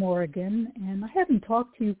Nancy from Oregon, and I haven't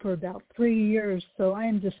talked to you for about 3 years, so I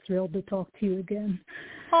am just thrilled to talk to you again.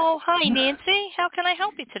 Oh, hi Nancy. How can I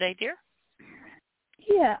help you today, dear?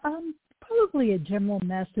 Yeah, probably a general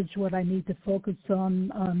message, what I need to focus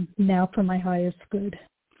on now for my highest good.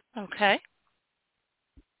 Okay.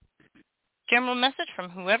 General message from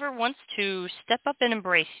whoever wants to step up and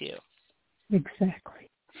embrace you. Exactly.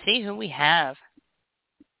 See who we have.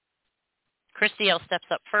 Christiel steps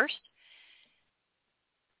up first.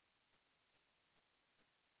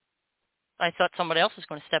 I thought somebody else was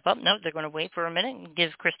going to step up. No, they're going to wait for a minute and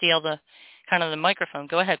give Christiel the microphone.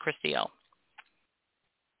 Go ahead, Christiel.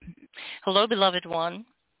 Hello, beloved one.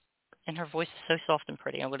 And her voice is so soft and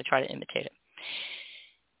pretty. I'm going to try to imitate it.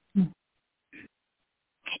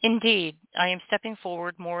 Indeed, I am stepping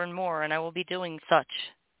forward more and more, and I will be doing such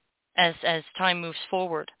as time moves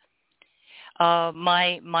forward.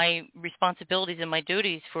 My responsibilities and my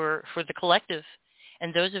duties for the collective,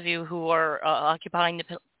 and those of you who are occupying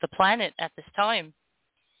the planet at this time,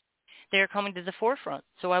 they are coming to the forefront.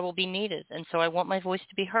 So I will be needed, and so I want my voice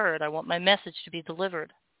to be heard. I want my message to be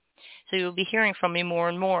delivered. So you'll be hearing from me more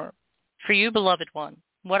and more. For you, beloved one,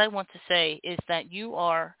 what I want to say is that you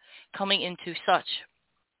are coming into such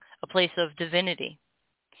a place of divinity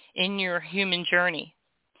in your human journey.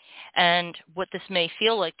 And what this may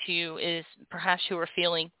feel like to you is perhaps you are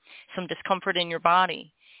feeling some discomfort in your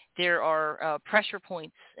body. There are pressure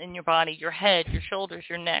points in your body, your head, your shoulders,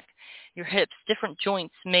 your neck, your hips. Different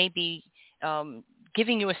joints may be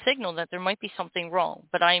giving you a signal that there might be something wrong.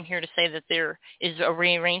 But I am here to say that there is a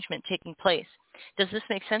rearrangement taking place. Does this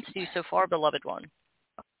make sense to you so far, beloved one?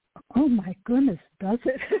 Oh, my goodness, does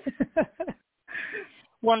it?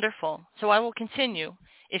 Wonderful. So I will continue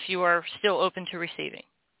if you are still open to receiving.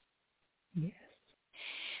 Yes.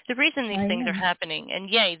 The reason these things are happening, and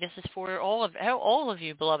yay, this is for all of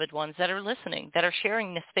you, beloved ones, that are listening, that are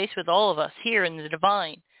sharing this space with all of us here in the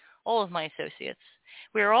divine, all of my associates.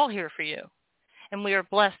 We are all here for you, and we are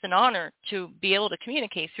blessed and honored to be able to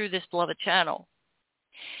communicate through this beloved channel.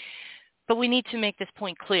 But we need to make this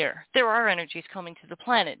point clear. There are energies coming to the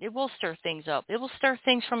planet. It will stir things up. It will stir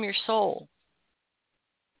things from your soul.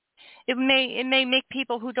 It may make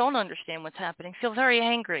people who don't understand what's happening feel very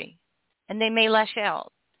angry, and they may lash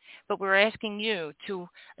out. But we're asking you to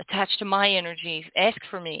attach to my energy, ask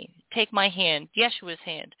for me, take my hand, Yeshua's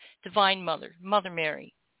hand, Divine Mother, Mother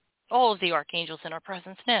Mary, all of the archangels in our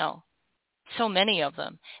presence now. So many of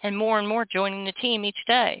them, and more joining the team each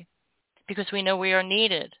day, because we know we are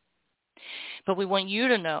needed. But we want you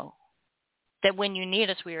to know that when you need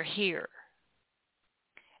us, we are here.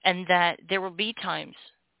 And that there will be times,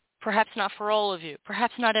 perhaps not for all of you,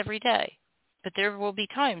 perhaps not every day, but there will be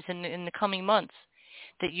times in the coming months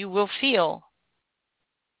that you will feel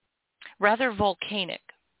rather volcanic,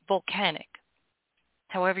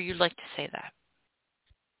 however you'd like to say that.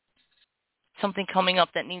 Something coming up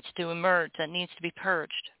that needs to emerge, that needs to be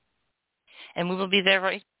purged. And we will be there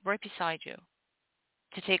right beside you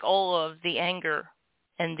to take all of the anger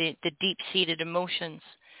and the deep-seated emotions,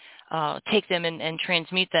 take them and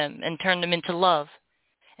transmute them and turn them into love,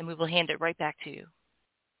 and we will hand it right back to you.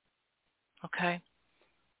 Okay?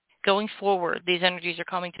 Going forward, these energies are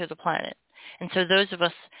coming to the planet. And so those of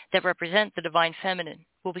us that represent the divine feminine,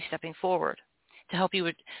 will be stepping forward to help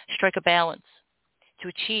you strike a balance, to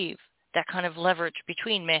achieve that kind of leverage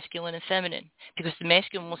between masculine and feminine, because the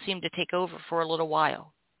masculine will seem to take over for a little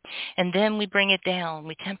while. And then we bring it down,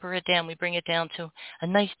 we temper it down, we bring it down to a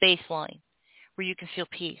nice baseline where you can feel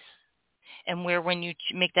peace. And where when you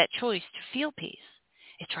make that choice to feel peace,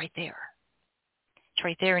 it's right there. It's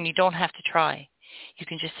right there, and you don't have to try. You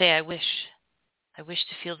can just say, I wish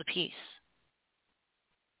to feel the peace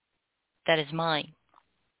that is mine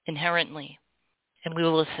inherently, and we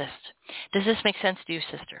will assist. Does this make sense to you,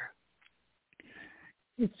 sister?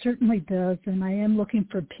 It certainly does, and I am looking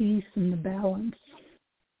for peace and the balance.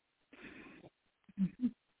 Mm-hmm.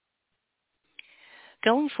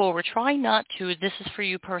 Going forward, try not to, this is for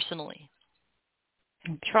you personally,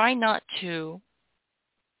 try not to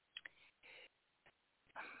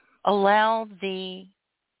allow the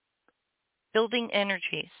building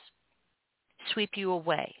energies sweep you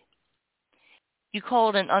away. You call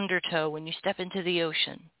it an undertow when you step into the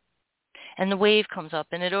ocean, and the wave comes up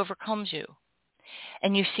and it overcomes you,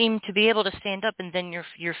 and you seem to be able to stand up, and then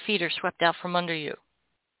your feet are swept out from under you.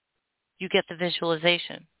 You get the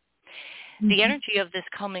visualization. Mm-hmm. The energy of this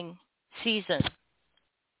coming season,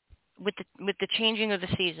 with the changing of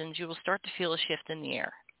the seasons, you will start to feel a shift in the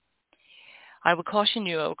air. I would caution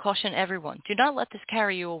you, I would caution everyone, do not let this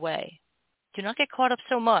carry you away. Do not get caught up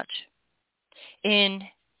so much in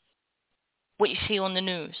what you see on the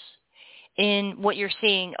news, in what you're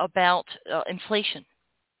seeing about inflation.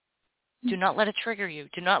 Do not let it trigger you.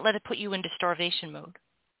 Do not let it put you into starvation mode.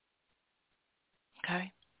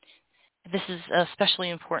 Okay? This is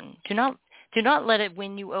especially important. Do not let it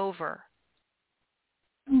win you over.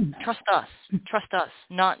 Trust us. Trust us.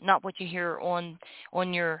 Not what you hear on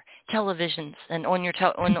your televisions and on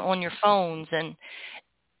your phones. And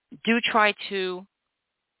do try to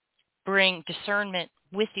bring discernment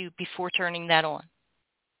with you before turning that on.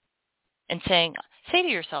 And say to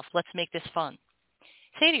yourself, let's make this fun.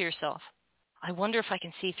 Say to yourself, I wonder if I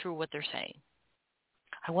can see through what they're saying.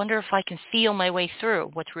 I wonder if I can feel my way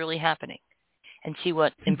through what's really happening and see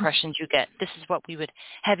what impressions you get. This is what we would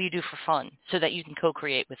have you do for fun so that you can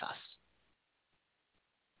co-create with us.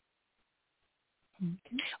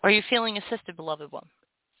 Okay. Are you feeling assisted, beloved one?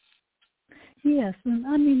 Yes, and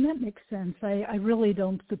I mean, that makes sense. I really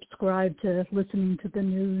don't subscribe to listening to the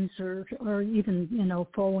news or even,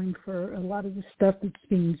 falling for a lot of the stuff that's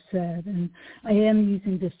being said. And I am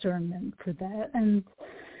using discernment for that. And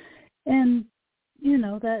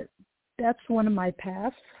that's one of my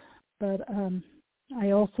paths. But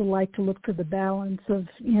I also like to look for the balance of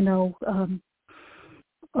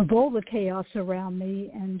all the chaos around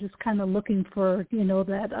me and just kind of looking for,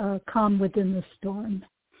 that calm within the storm.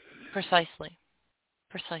 Precisely.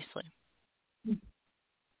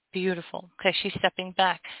 Beautiful. Okay, she's stepping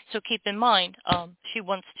back. So keep in mind, she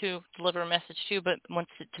wants to deliver a message to you, but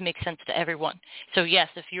wants it to make sense to everyone. So yes,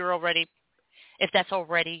 if that's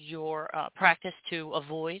already your practice to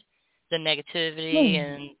avoid the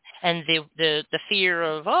negativity and the fear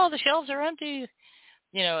of, the shelves are empty.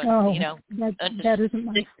 That isn't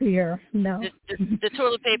my fear. No. The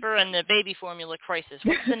toilet paper and the baby formula crisis.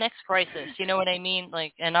 What's the next crisis? You know what I mean?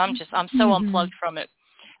 And I'm so unplugged from it.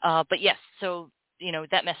 But yes, so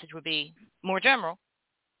that message would be more general,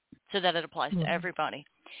 so that it applies to everybody.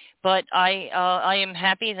 But I am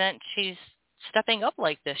happy that she's stepping up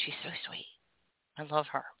like this. She's so sweet. I love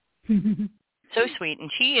her. So sweet,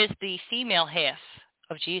 and she is the female half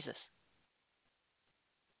of Jesus.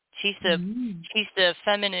 She's the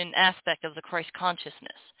feminine aspect of the Christ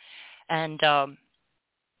consciousness, and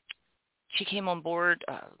she came on board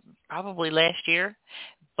probably last year,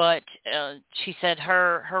 but she said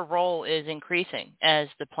her role is increasing as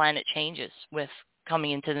the planet changes with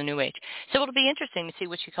coming into the new age. So it'll be interesting to see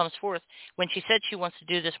what she comes forth. When she said she wants to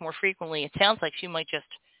do this more frequently, it sounds like she might just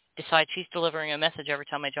decide she's delivering a message every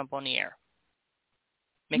time I jump on the air.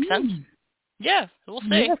 Make sense? Yeah, we'll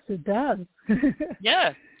see. Yes, it does.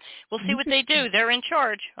 Yeah. We'll see what they do. They're in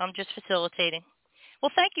charge. I'm just facilitating.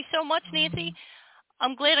 Well, thank you so much, Nancy.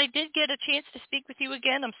 I'm glad I did get a chance to speak with you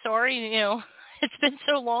again. I'm sorry, it's been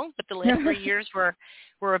so long, but the last 3 years were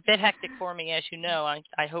a bit hectic for me, as you know.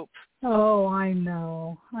 I hope. Oh, I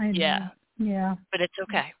know. Yeah. Yeah. But it's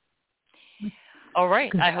okay. All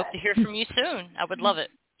right. I hope to hear from you soon. I would love it.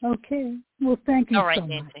 Okay. Well, thank you so much. All right,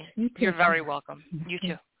 Nancy. You're very welcome. You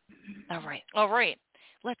too. All right.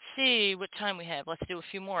 Let's see what time we have. Let's do a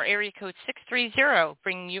few more. Area code 630,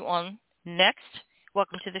 bringing you on next.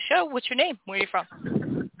 Welcome to the show. What's your name? Where are you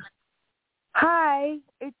from? Hi,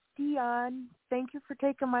 it's Dion. Thank you for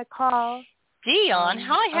taking my call. Dion,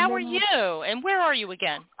 hi. How are you? And where are you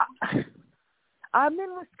again? I'm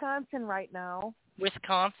in Wisconsin right now.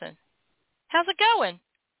 Wisconsin. How's it going?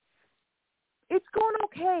 It's going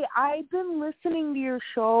okay. I've been listening to your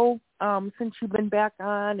show since you've been back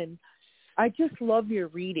on, and I just love your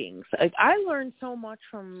readings. I learned so much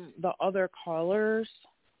from the other callers.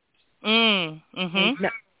 Mm-hmm.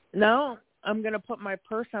 Now I'm going to put my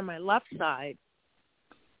purse on my left side.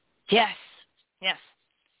 Yes.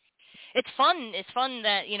 It's fun. It's fun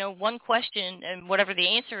that, one question and whatever the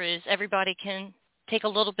answer is, everybody can take a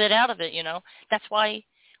little bit out of it, That's why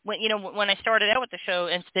when I started out with the show,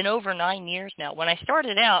 and it's been over 9 years now. When I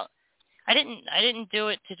started out, I didn't do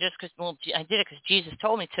it to just because, I did it because Jesus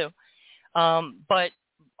told me to. But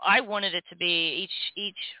I wanted it to be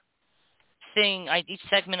each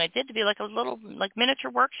segment I did to be like a little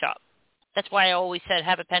miniature workshop. That's why I always said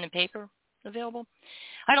have a pen and paper available.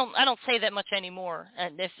 I don't say that much anymore.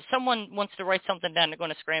 And if someone wants to write something down, they're going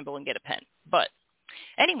to scramble and get a pen. But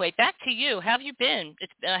anyway, back to you. How have you been?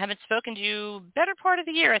 I haven't spoken to you better part of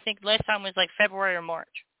the year. I think last time was like February or March.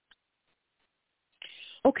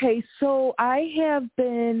 Okay, so I have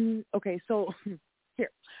been. Here,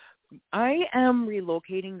 I am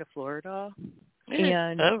relocating to Florida.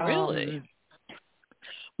 And oh, really?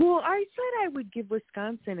 Well, I said I would give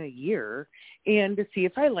Wisconsin a year and to see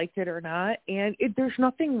if I liked it or not. And there's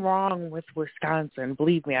nothing wrong with Wisconsin.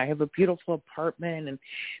 Believe me, I have a beautiful apartment and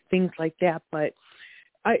things like that. But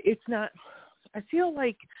it's not. I feel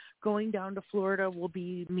like going down to Florida will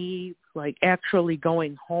be me actually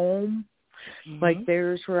going home. Mm-hmm.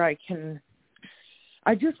 There's where I can.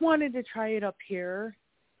 I just wanted to try it up here.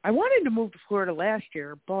 I wanted to move to Florida last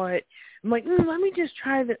year, but I'm like, let me just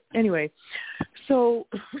try that. Anyway, so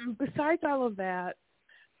besides all of that,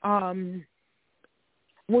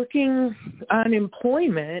 working on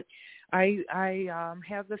employment, I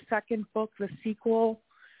have the second book, the sequel,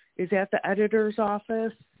 is at the editor's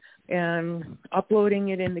office, and uploading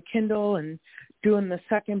it into Kindle and doing the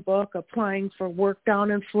second book, applying for work down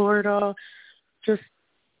in Florida.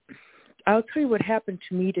 I'll tell you what happened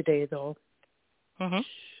to me today, though. Mm-hmm.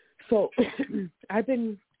 So I've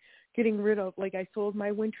been getting rid of, I sold my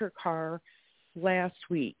winter car last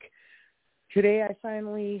week. Today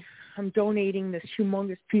I'm donating this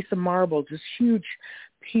humongous piece of marble, this huge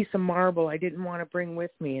piece of marble I didn't want to bring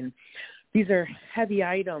with me. And these are heavy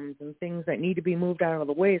items and things that need to be moved out of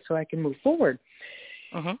the way so I can move forward.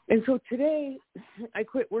 Uh-huh. And so today I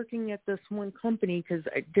quit working at this one company because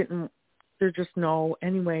there's just no,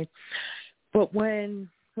 anyway. But when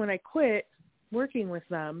I quit working with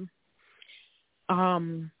them,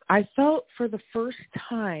 I felt for the first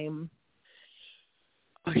time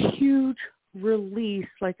a huge release,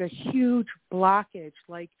 a huge blockage,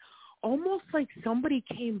 almost like somebody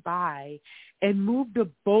came by and moved a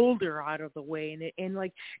boulder out of the way,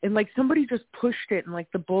 and somebody just pushed it, and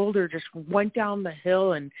the boulder just went down the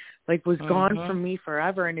hill and was gone from me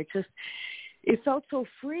forever. And it felt so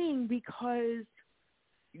freeing, because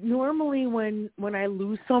normally when I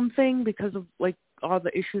lose something because of all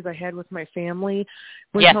the issues I had with my family,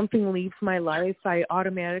 when something leaves my life, I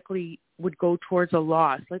automatically would go towards a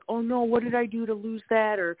loss. Oh no, what did I do to lose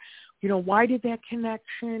that? Or, why did that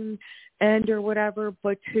connection end or whatever?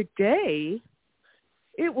 But today,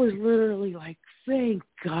 it was literally thank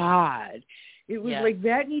God. It was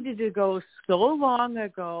that needed to go so long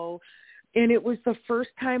ago. And it was the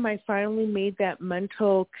first time I finally made that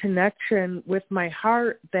mental connection with my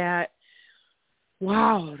heart that,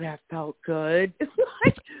 wow, that felt good.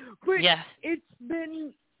 It's it's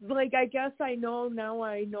been I guess I know now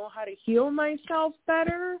I know how to heal myself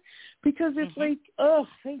better, because it's oh,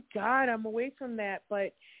 thank God I'm away from that.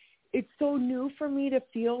 But it's so new for me to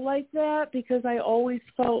feel like that, because I always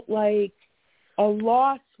felt like a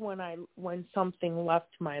loss when something left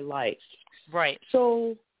my life. Right.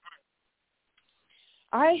 So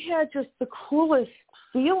I had just the coolest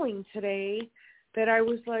feeling today that I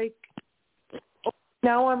was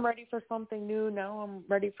now I'm ready for something new. Now I'm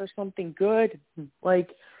ready for something good.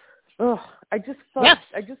 I just felt,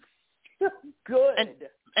 I just felt good.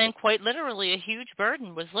 And quite literally, a huge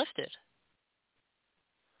burden was lifted.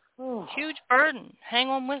 Oh. Huge burden. Hang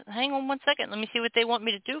on 1 second. Let me see what they want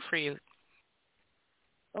me to do for you.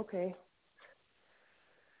 Okay.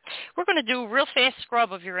 We're going to do a real fast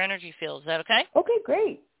scrub of your energy field. Is that okay? Okay,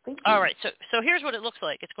 great. Thank you. All right. So here's what it looks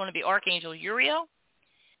like. It's going to be Archangel Uriel,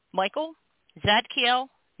 Michael, Zadkiel,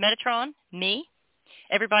 Metatron, me.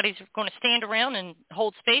 Everybody's going to stand around and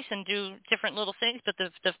hold space and do different little things, but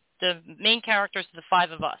the main characters are the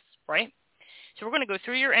five of us, right? So we're going to go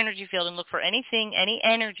through your energy field and look for anything, any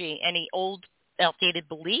energy, any old, outdated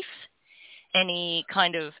beliefs, any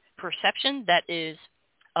kind of perception that is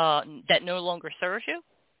that no longer serves you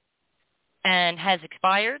and has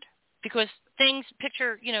expired. Because things,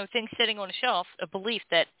 picture, things sitting on a shelf, a belief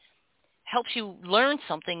that helps you learn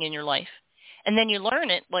something in your life. And then you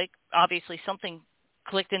learn it, like obviously something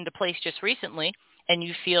clicked into place just recently, and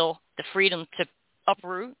you feel the freedom to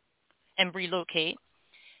uproot and relocate.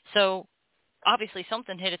 So obviously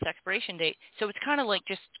something hit its expiration date. So it's kind of like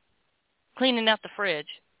just cleaning out the fridge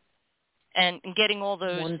and getting all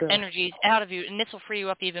those energies out of you, and this will free you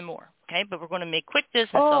up even more, okay? But we're going to make quick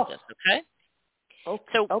business of this, okay?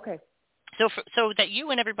 Okay. So that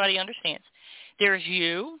you and everybody understands. There's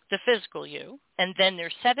you, the physical you, and then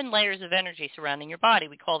there's 7 layers of energy surrounding your body.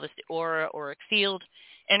 We call this the aura, auric field,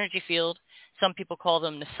 energy field. Some people call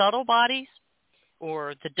them the subtle bodies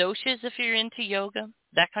or the doshas if you're into yoga,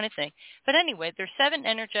 that kind of thing. But anyway, there's 7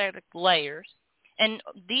 energetic layers, and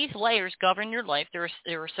these layers govern your life.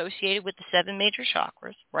 They're associated with the 7 major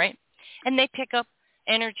chakras, right? And they pick up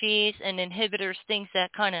energies and inhibitors, things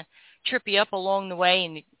that kind of trip you up along the way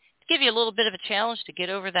and give you a little bit of a challenge to get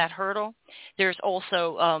over that hurdle. There's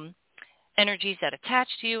also energies that attach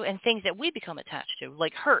to you and things that we become attached to,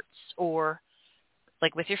 like hurts or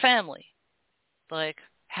like with your family. Like,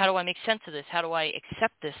 how do I make sense of this? How do I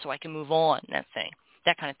accept this so I can move on?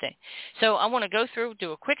 That kind of thing. So I want to go through,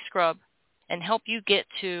 do a quick scrub, and help you get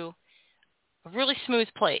to a really smooth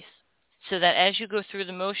place so that as you go through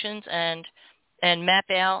the motions and map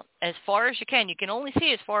out as far as you can only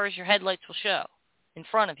see as far as your headlights will show in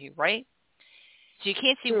front of you, right? So you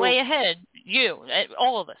can't see way ahead,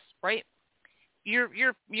 all of us, right?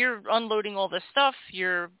 You're unloading all this stuff,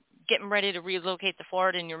 you're getting ready to relocate to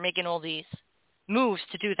Florida, and you're making all these moves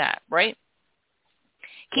to do that, right?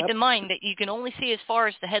 Keep in mind that you can only see as far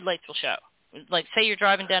as the headlights will show. Like, say you're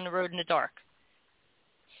driving down the road in the dark.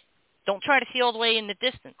 Don't try to see all the way in the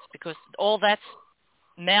distance because all that's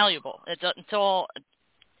malleable. It all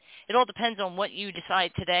depends on what you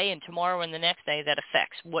decide today and tomorrow and the next day that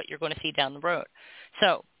affects what you're going to see down the road.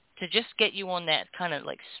 So to just get you on that kind of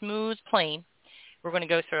like smooth plane, we're going to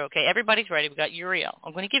go through, okay, everybody's ready. We've got Uriel.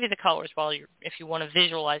 I'm going to give you the colors if you want to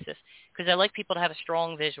visualize this, because I like people to have a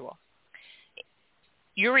strong visual.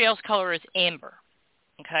 Uriel's color is amber,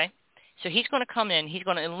 okay? So he's going to come in. He's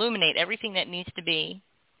going to illuminate everything that needs to be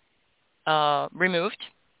removed.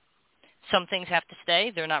 Some things have to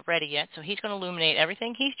stay. They're not ready yet. So he's going to illuminate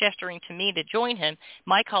everything. He's gesturing to me to join him.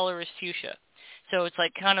 My color is fuchsia. So it's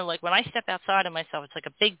like kind of like when I step outside of myself, it's like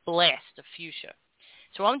a big blast of fuchsia.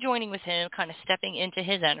 So I'm joining with him, kind of stepping into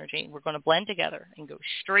his energy. We're going to blend together and go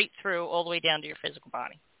straight through all the way down to your physical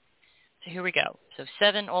body. So here we go. So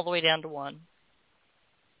 7 all the way down to 1.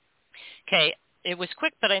 Okay, it was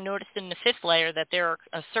quick, but I noticed in the 5th layer that there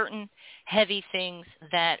are certain heavy things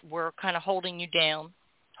that were kind of holding you down,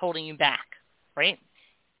 holding you back, right?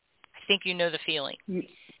 I think you know the feeling.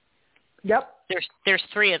 Yep. There's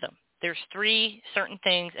 3 of them. There's 3 certain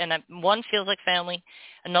things, and one feels like family.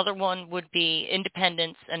 Another one would be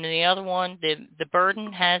independence, and then the other one, the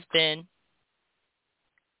burden has been.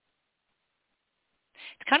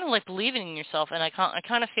 It's kind of like believing in yourself, and I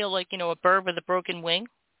kind of feel like, a bird with a broken wing.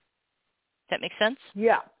 That makes sense?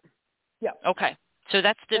 Yeah. Yeah. Okay. So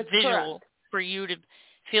that's the visual correct. For you to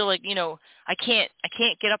feel like, I can't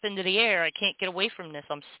get up into the air. I can't get away from this.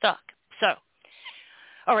 I'm stuck. So,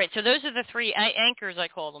 all right. So those are the 3 anchors, I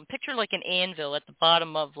call them. Picture like an anvil at the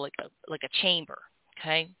bottom of like a chamber.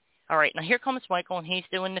 Okay. All right. Now here comes Michael, and he's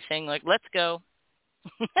doing the thing like, let's go.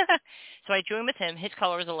 So I join with him. His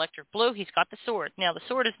color is electric blue. He's got the sword. Now, the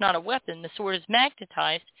sword is not a weapon. The sword is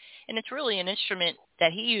magnetized, and it's really an instrument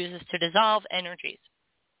that he uses to dissolve energies.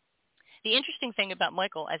 The interesting thing about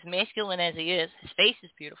Michael, as masculine as he is, his face is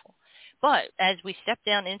beautiful. But as we step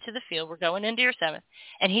down into the field, we're going into your 7th,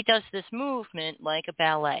 and he does this movement like a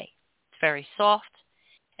ballet. It's very soft,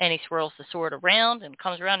 and he swirls the sword around and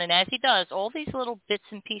comes around, and as he does, all these little bits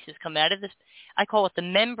and pieces come out of this. I call it the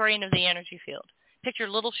membrane of the energy field. Picture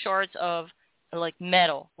little shards of like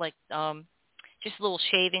metal, like just little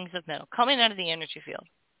shavings of metal coming out of the energy field.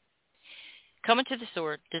 Coming to the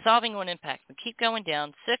sword, dissolving on impact. We keep going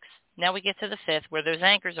down. 6. Now we get to the 5th where those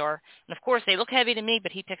anchors are. And of course, they look heavy to me,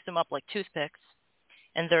 but he picks them up like toothpicks,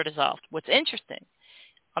 and they're dissolved. What's interesting,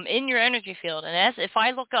 I'm in your energy field, and if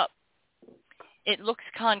I look up, it looks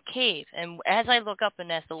concave. And as I look up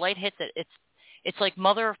and as the light hits it, it's like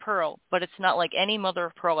mother of pearl, but it's not like any mother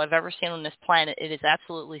of pearl I've ever seen on this planet. It is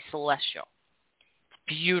absolutely celestial.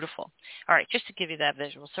 It's beautiful. All right, just to give you that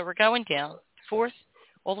visual. So we're going down, 4th,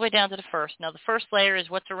 all the way down to the 1st. Now, the 1st layer is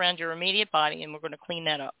what's around your immediate body, and we're going to clean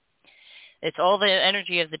that up. It's all the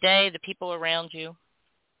energy of the day, the people around you.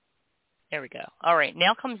 There we go. All right,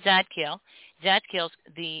 now comes Zadkiel. Zadkiel's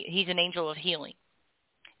he's an angel of healing.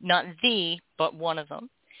 Not the, but one of them.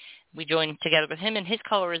 We join together with him, and his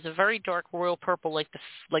color is a very dark royal purple, like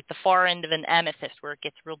the far end of an amethyst where it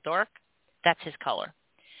gets real dark. That's his color.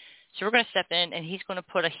 So we're going to step in, and he's going to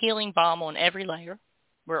put a healing balm on every layer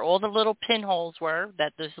where all the little pinholes were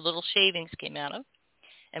that those little shavings came out of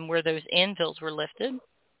and where those anvils were lifted.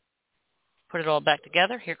 Put it all back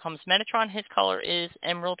together. Here comes Metatron. His color is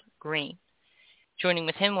emerald green. Joining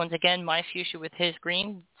with him, once again, my fuchsia with his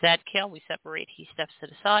green. Zadkiel, we separate. He steps to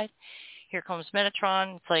the side. Here comes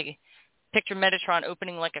Metatron. It's like, picture Metatron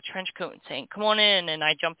opening like a trench coat and saying, come on in, and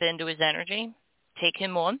I jump into his energy, take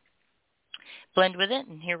him on, blend with it,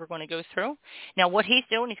 and here we're going to go through. Now, what he's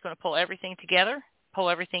doing, he's going to pull everything together, pull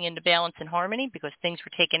everything into balance and harmony because things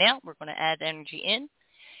were taken out. We're going to add energy in,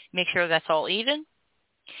 make sure that's all even.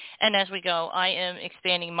 And as we go, I am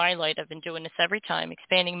expanding my light. I've been doing this every time,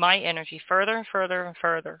 expanding my energy further and further and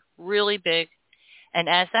further, really big. And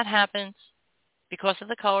as that happens, because of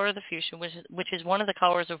the color of the fuchsia, which is one of the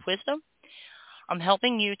colors of wisdom, I'm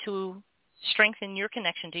helping you to strengthen your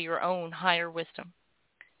connection to your own higher wisdom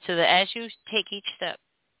so that as you take each step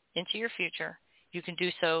into your future, you can do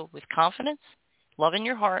so with confidence, love in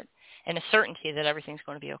your heart, and a certainty that everything's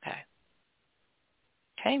going to be okay.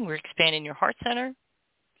 Okay, we're expanding your heart center,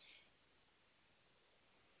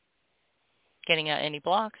 getting out any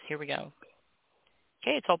blocks. Here we go.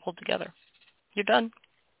 Okay, it's all pulled together. You're done.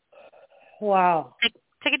 Wow.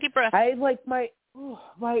 Take a deep breath. I like my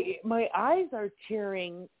eyes are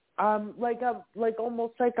tearing. Like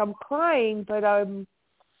almost like I'm crying, but I'm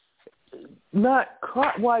not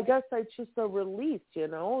crying. Well, I guess it's just a release, you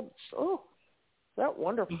know. Oh, that's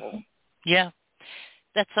wonderful. Yeah,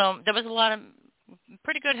 that's there was a lot of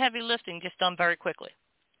pretty good heavy lifting just done very quickly.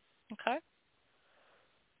 Okay.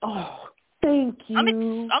 Oh, thank you.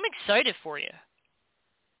 I'm excited for you.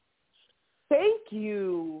 Thank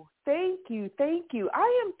you.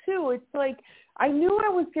 I am too. It's like I knew I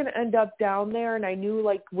was going to end up down there, and I knew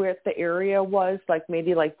like where the area was, like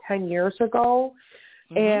maybe like 10 years ago.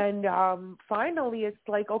 Mm-hmm. And finally, it's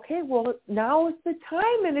like, okay, well, now is the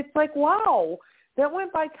time, and it's like, wow, that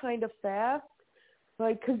went by kind of fast.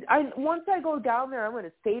 Like, cause once I go down there, I'm going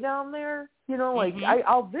to stay down there. You know, like mm-hmm.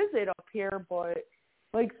 I'll visit up here, but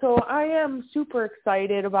like, so I am super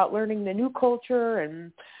excited about learning the new culture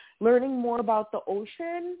and learning more about the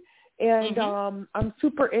ocean. And mm-hmm. I'm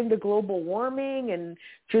super into global warming and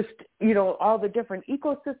just, you know, all the different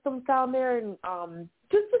ecosystems down there. And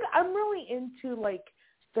just like, I'm really into, like,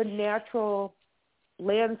 the natural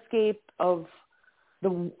landscape of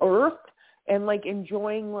the earth and, like,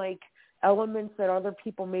 enjoying, like, elements that other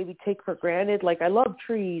people maybe take for granted. Like, I love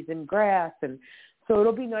trees and grass. And so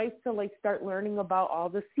it'll be nice to, like, start learning about all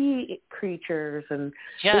the sea creatures and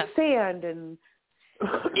the sand and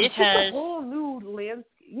it has a whole new landscape.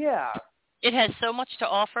 Yeah. It has so much to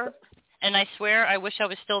offer, and I swear I wish I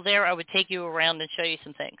was still there. I would take you around and show you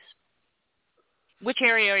some things. Which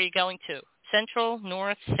area are you going to? Central,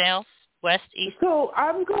 north, south, west, east? So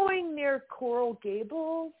I'm going near Coral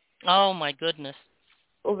Gables. Oh, my goodness.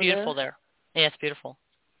 Over beautiful there. Yeah, it's beautiful.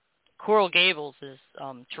 Coral Gables is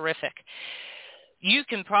terrific. You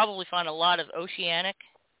can probably find a lot of oceanic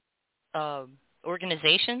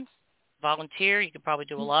organizations. Volunteer, you could probably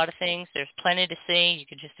do a lot of things. There's plenty to see. You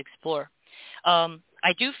could just explore.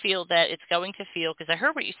 I do feel that it's going to feel, because I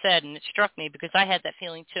heard what you said and it struck me because I had that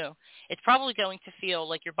feeling too. It's probably going to feel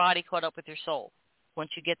like your body caught up with your soul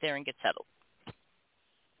once you get there and get settled.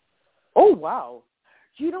 Oh, wow.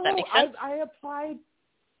 You know, I applied.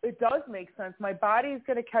 It does make sense. My body is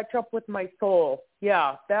going to catch up with my soul.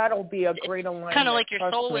 Yeah, that'll be a great alignment. Kind of like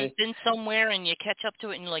your soul has been somewhere and you catch up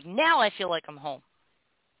to it and you're like, now I feel like I'm home.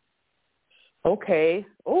 Okay.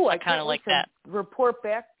 Oh, I kind of like that. Report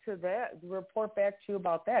back to you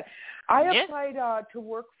about that. I applied to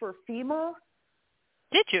work for FEMA.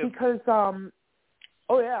 Did you? Because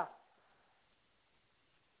oh yeah.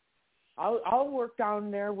 I'll work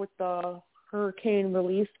down there with the hurricane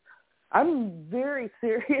relief. I'm very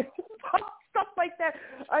serious about stuff like that.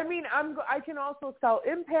 I mean, I can also sell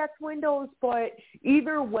impact windows, but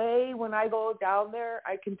either way, when I go down there,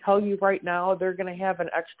 I can tell you right now they're going to have an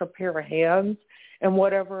extra pair of hands, and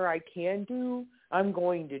whatever I can do, I'm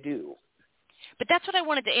going to do. But that's what I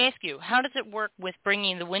wanted to ask you. How does it work with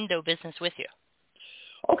bringing the window business with you?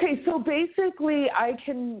 Okay, so basically I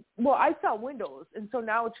sell windows, and so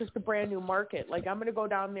now it's just a brand new market. Like, I'm going to go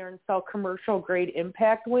down there and sell commercial-grade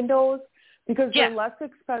impact windows because they're less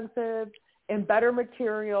expensive and better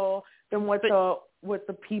material than what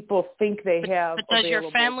the people think they have. But does available.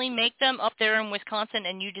 Your family make them up there in Wisconsin,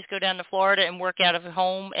 and you just go down to Florida and work out of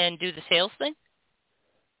home and do the sales thing?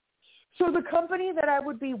 So the company that I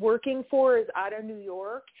would be working for is out of New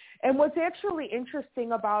York, and what's actually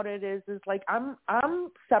interesting about it is like I'm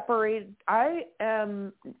separated. I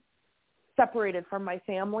am separated from my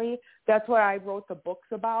family. That's what I wrote the books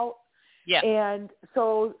about. Yeah. And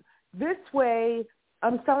so this way,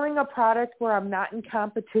 I'm selling a product where I'm not in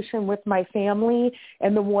competition with my family.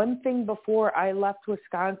 And the one thing before I left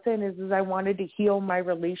Wisconsin is I wanted to heal my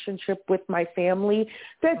relationship with my family.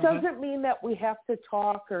 That doesn't mean that we have to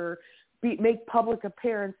talk or make public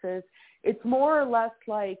appearances. It's more or less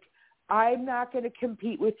like, I'm not going to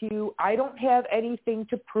compete with you. I don't have anything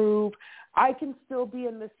to prove. I can still be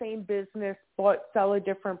in the same business but sell a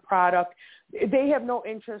different product. They have no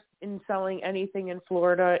interest in selling anything in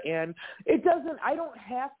Florida, and I don't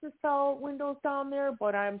have to sell windows down there,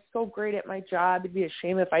 but I'm so great at my job. It'd be a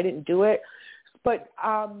shame if I didn't do it. But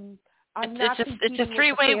it's a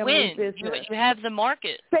three-way win. You have the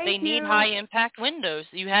market. They need high-impact windows.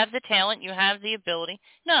 You have the talent. You have the ability.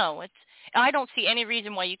 No, I don't see any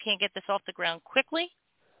reason why you can't get this off the ground quickly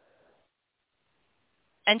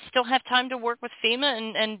and still have time to work with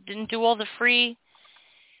FEMA and do all the free-flowing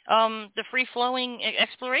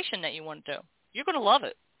exploration that you want to do. You're going to love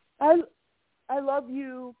it. I love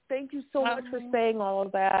you. Thank you so much for saying all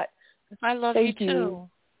of that. I love you too.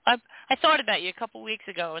 I thought about you a couple of weeks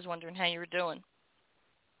ago. I was wondering how you were doing.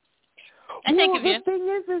 I think of you. The thing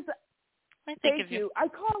is I think of you. I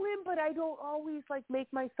call in, but I don't always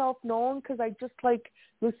make myself known because I just like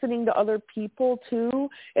listening to other people too,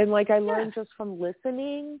 and I learn just from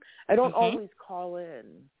listening. I don't always call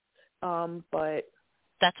in, but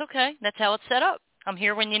that's okay. That's how it's set up. I'm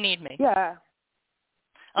here when you need me. Yeah.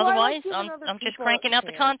 Otherwise, I'm just cranking out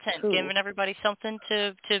the content, giving everybody something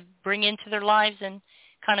to bring into their lives and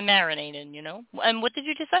kind of marinate in, And what did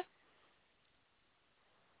you just say?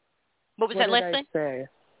 What was that last thing? Say?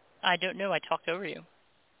 I don't know. I talked over you.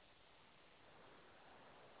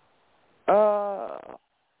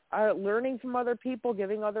 Learning from other people,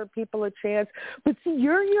 giving other people a chance. But see,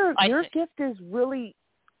 your gift is really,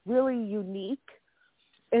 really unique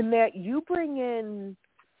in that you bring in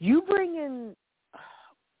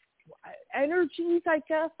energies, I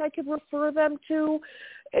guess I could refer them to,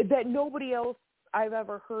 that nobody else I've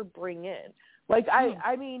ever heard bring in.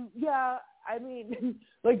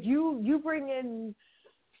 You bring in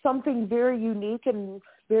something very unique and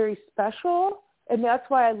very special, and that's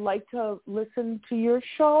why I like to listen to your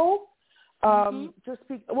show. I'm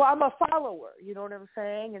a follower, you know what I'm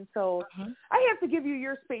saying? And so I have to give you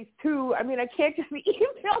your space too. I mean, I can't just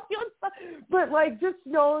email you and stuff, but just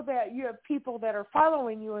know that you have people that are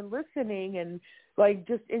following you and listening, and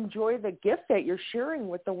just enjoy the gift that you're sharing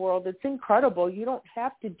with the world. It's incredible. You don't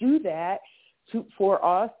have to do that for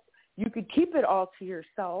us. You could keep it all to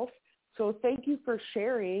yourself. So thank you for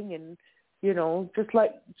sharing, and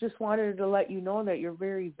just wanted to let you know that you're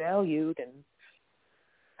very valued, and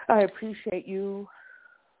I appreciate you.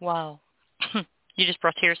 Wow. You just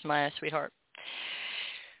brought tears to my eyes, sweetheart.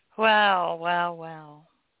 Wow.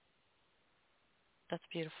 That's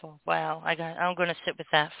beautiful. Wow. I'm going to sit with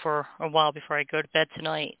that for a while before I go to bed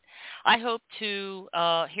tonight. I hope to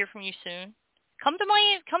hear from you soon. Come to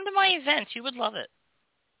my events. You would love it.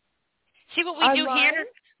 See what we do here?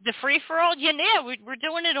 The free-for-all? Yeah, we're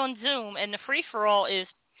doing it on Zoom, and the free-for-all is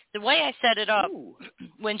the way I set it up. Ooh.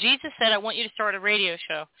 When Jesus said, I want you to start a radio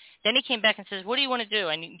show, then he came back and says, what do you want to do?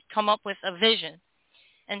 I need to come up with a vision.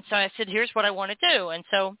 And so I said, here's what I want to do. And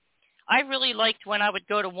so I really liked when I would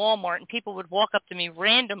go to Walmart and people would walk up to me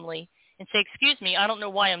randomly and say, excuse me, I don't know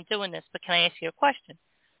why I'm doing this, but can I ask you a question?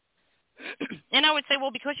 And I would say,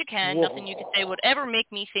 well, because you can. Whoa. Nothing you could say would ever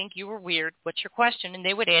make me think you were weird. What's your question? And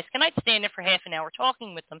they would ask, and I'd stand there for half an hour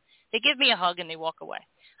talking with them. They give me a hug, and they walk away.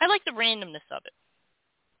 I like the randomness of it.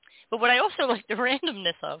 But what I also like the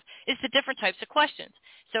randomness of is the different types of questions.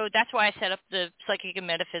 So that's why I set up the Psychic and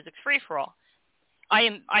Metaphysics Free-for-All.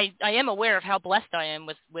 I am aware of how blessed I am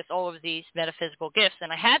with all of these metaphysical gifts,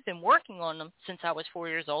 and I have been working on them since I was 4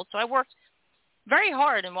 years old. So I worked very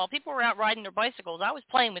hard, and while people were out riding their bicycles, I was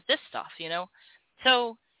playing with this stuff,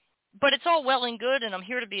 So, but it's all well and good, and I'm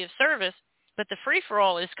here to be of service. But the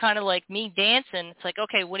free-for-all is kind of like me dancing. It's like,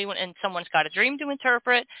 okay, what do you want? And someone's got a dream to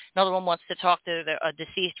interpret. Another one wants to talk to a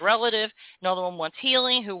deceased relative. Another one wants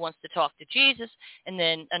healing, who wants to talk to Jesus. And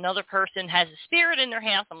then another person has a spirit in their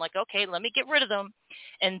house. I'm like, okay, let me get rid of them.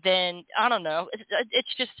 And then, I don't know.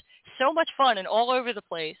 It's just so much fun and all over the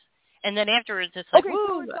place. And then afterwards, it's like, okay, woo.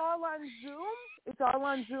 So it's all on Zoom? It's all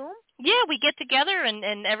on Zoom? Yeah, we get together,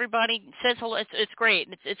 and everybody says hello. It's great.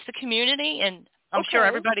 It's the community, and I'm sure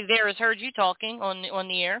everybody there has heard you talking on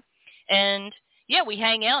the air. And, Yeah, we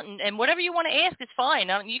hang out, and whatever you want to ask is fine.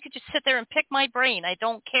 You could just sit there and pick my brain. I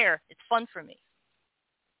don't care. It's fun for me.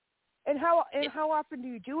 And how often do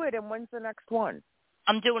you do it, and when's the next one?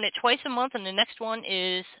 I'm doing it twice a month, and the next one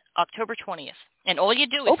is October 20th. And all you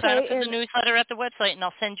do is sign up for the newsletter at the website, and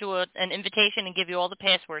I'll send you an invitation and give you all the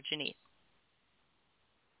passwords you need.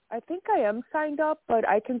 I think I am signed up, but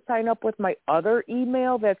I can sign up with my other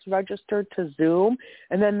email that's registered to Zoom,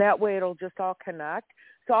 and then that way it'll just all connect.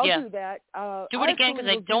 So I'll do that. Do it again because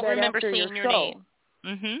I don't remember seeing your name.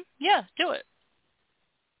 Mm-hmm. Yeah, do it.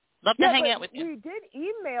 Love to hang out with you. We did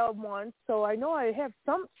email once, so I know I have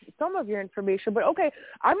some of your information. But okay,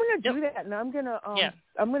 I'm going to do that, and I'm going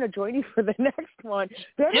to join you for the next one.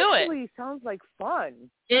 That actually sounds like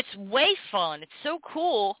fun. It's way fun. It's so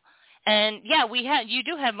cool. And yeah, you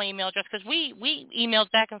do have my email address because we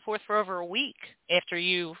emailed back and forth for over a week after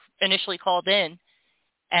you initially called in,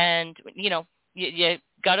 and you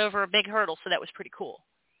got over a big hurdle, so that was pretty cool.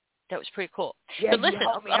 Yeah, but listen,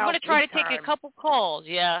 I'm going to try to take a couple calls.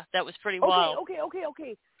 Yeah, that was pretty wild.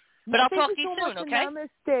 Okay. But I'll talk to you soon, okay?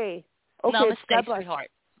 Namaste. Okay, namaste, God bless. sweetheart.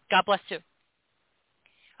 God bless too.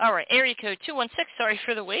 All right, area code 216. Sorry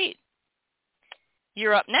for the wait.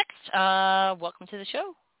 You're up next. Welcome to the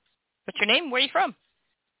show. What's your name? Where are you from?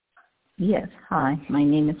 Yes, hi. My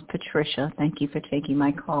name is Patricia. Thank you for taking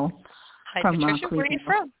my call. Hi, Patricia. Where are you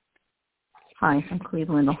from? Hi, from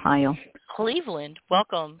Cleveland, Ohio. Cleveland.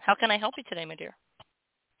 Welcome. How can I help you today, my dear?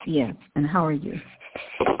 Yes, and how are you?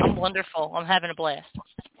 I'm wonderful. I'm having a blast.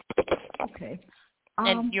 Okay.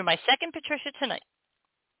 And you're my second Patricia tonight.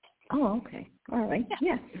 Oh, okay. All right.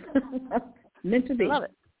 Yeah. Yes. Meant to be. Love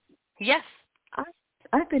it. Yes.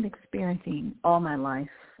 I've been experiencing all my life,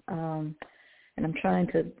 and I'm trying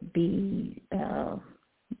to be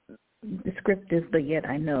descriptive, but yet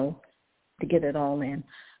I know to get it all in.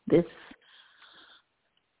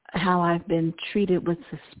 How I've been treated with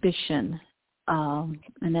suspicion,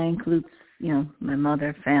 and that includes, my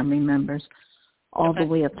mother, family members, all the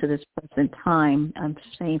way up to this present time. I'm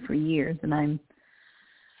saying for years, and I'm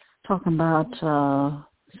talking about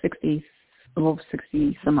 60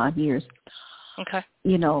 some odd years. Okay.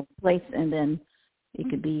 Place, and then it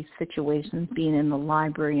could be situations being in the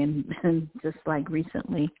library and just like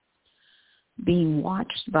recently being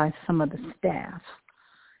watched by some of the staff.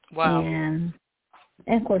 Wow. And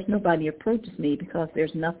of course, nobody approaches me because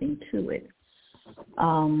there's nothing to it.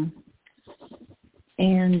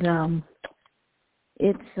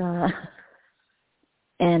 It's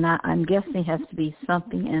and I'm guessing it has to be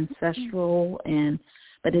something ancestral,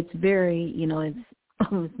 but it's very,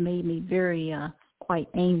 it's made me very quite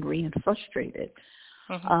angry and frustrated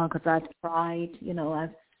because I've tried,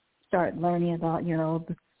 I've started learning about,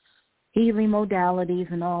 the healing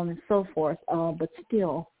modalities and all and so forth, but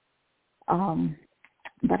still,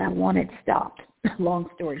 but I want it stopped. Long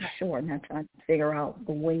story short, and I'm trying to figure out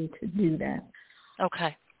the way to do that.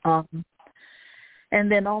 Okay. And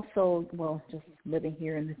then also, just living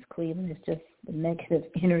here in this Cleveland, it's just the negative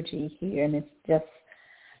energy here, and it's just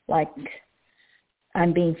like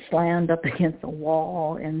I'm being slammed up against a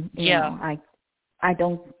wall, and I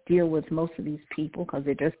don't deal with most of these people because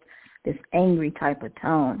they're just this angry type of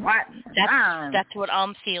tone. That's what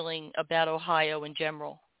I'm feeling about Ohio in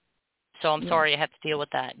general. So I'm sorry I have to deal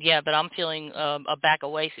with that. Yeah, but I'm feeling a back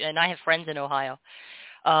away, and I have friends in Ohio.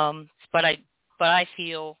 But I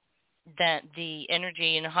feel that the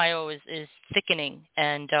energy in Ohio is thickening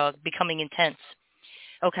and becoming intense.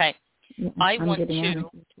 Okay. Are you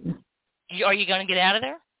going to get out of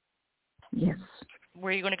there? Yes.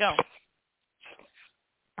 Where are you going to go?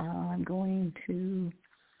 I'm going to,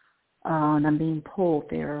 and I'm being pulled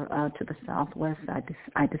there to the southwest.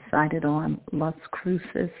 I decided on Las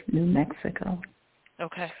Cruces, New Mexico.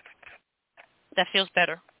 Okay. That feels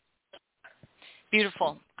better.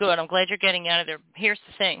 Beautiful. Good. I'm glad you're getting out of there. Here's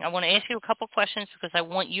the thing. I want to ask you a couple questions because I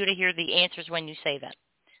want you to hear the answers when you say that.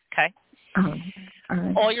 Okay?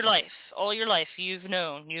 All your life, you've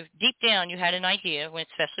known. Deep down, you had an idea,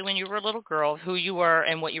 especially when you were a little girl, who you were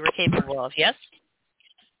and what you were capable of. Yes?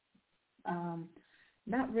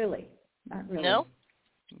 Not really. No?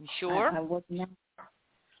 You sure? I was not.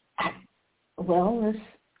 Well,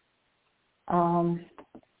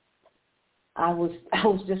 I was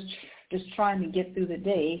just trying to get through the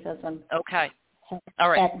day because I'm okay. All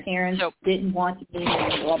right. Parents didn't want me,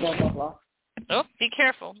 and blah blah blah blah. Oh, be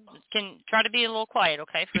careful. Can try to be a little quiet,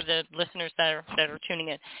 okay, for the listeners that are tuning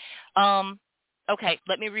in. Okay,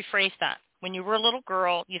 let me rephrase that. When you were a little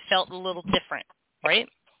girl, you felt a little different, right?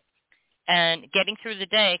 And getting through the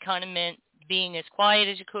day kind of meant being as quiet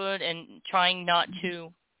as you could and trying not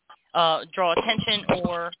to draw attention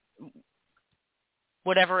or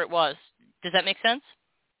whatever it was. Does that make sense?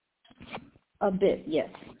 A bit, yes.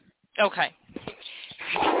 Okay.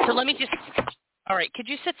 So let me just... All right. Could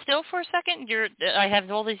you sit still for a second? I have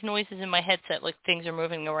all these noises in my headset, like things are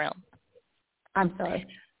moving around. I'm sorry.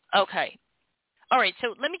 Okay. All right.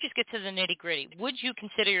 So let me just get to the nitty-gritty. Would you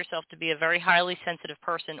consider yourself to be a very highly sensitive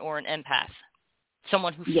person or an empath?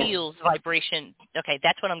 Someone who feels vibration. Okay,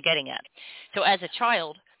 that's what I'm getting at. So as a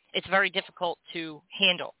child, it's very difficult to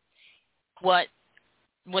handle. What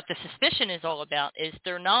the suspicion is all about is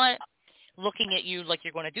they're not looking at you like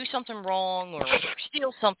you're going to do something wrong or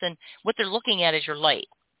steal something. What they're looking at is your light.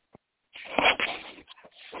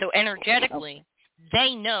 So energetically,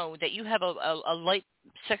 they know that you have a light.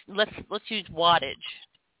 Let's use wattage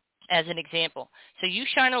as an example. So you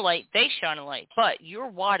shine a light, they shine a light, but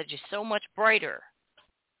your wattage is so much brighter.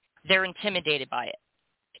 They're intimidated by it.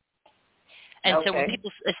 And so when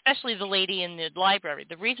people, especially the lady in the library,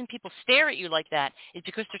 the reason people stare at you like that is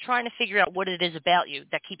because they're trying to figure out what it is about you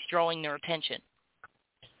that keeps drawing their attention.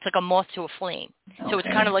 It's like a moth to a flame. So it's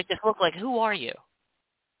kind of like this look like, who are you?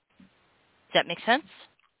 Does that make sense?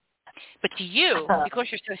 But to you, because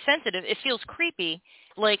you're so sensitive, it feels creepy,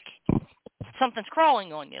 like something's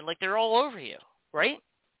crawling on you, like they're all over you, right?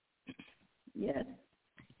 Yes.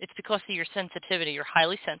 It's because of your sensitivity. You're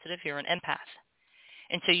highly sensitive. You're an empath.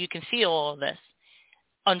 And so you can feel all of this.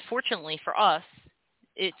 Unfortunately for us,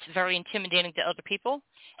 it's very intimidating to other people,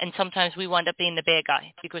 and sometimes we wind up being the bad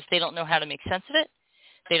guy because they don't know how to make sense of it.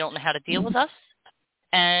 They don't know how to deal with us,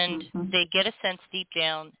 and they get a sense deep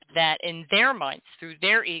down that in their minds, through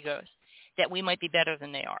their egos, that we might be better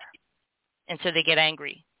than they are. And so they get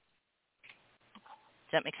angry.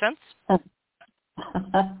 Does that make sense?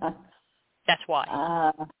 That's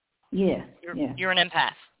why. Yes. You're an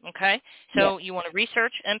empath, okay? So you want to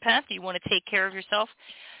research empath. You want to take care of yourself.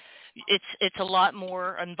 It's a lot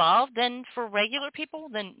more involved than for regular people.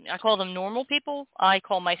 Than I call them normal people. I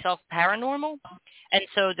call myself paranormal. And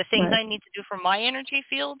so the things I need to do for my energy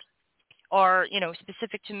field are,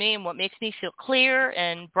 specific to me and what makes me feel clear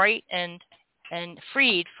and bright and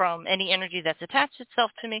freed from any energy that's attached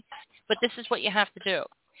itself to me. But this is what you have to do.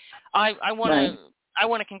 I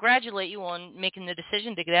want to congratulate you on making the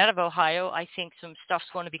decision to get out of Ohio. I think some stuff's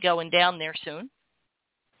going to be going down there soon.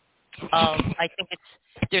 I think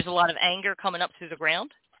there's a lot of anger coming up through the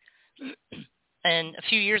ground. And a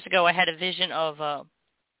few years ago, I had a vision of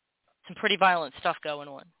some pretty violent stuff going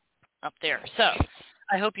on up there. So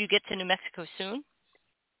I hope you get to New Mexico soon.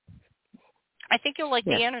 I think you'll like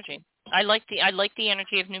the energy. I like the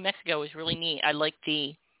energy of New Mexico. It's really neat. I like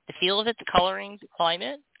the feel of it, the coloring, the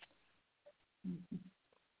climate.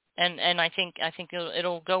 And I think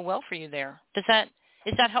it'll go well for you there. Is that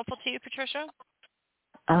helpful to you, Patricia?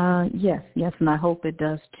 Yes, and I hope it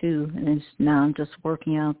does too. And now I'm just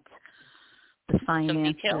working out the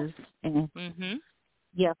finances, and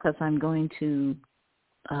because I'm going to,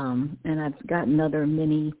 and I've gotten other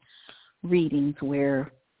mini readings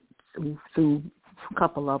where through a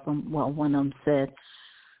couple of them. Well, one of them said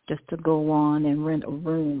just to go on and rent a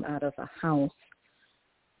room out of a house.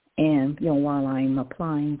 And, while I'm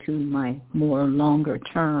applying to my more longer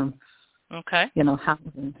term,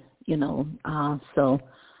 housing,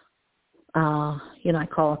 I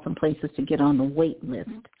called some places to get on the wait list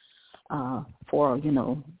for,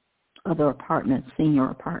 other apartments, senior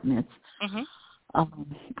apartments.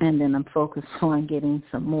 And then I'm focused on getting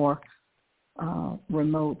some more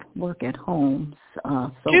remote work at homes.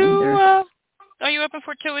 Are you open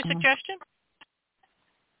for a suggestion?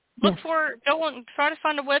 Yes. Go on, try to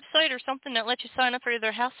find a website or something that lets you sign up for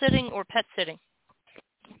either house sitting or pet sitting.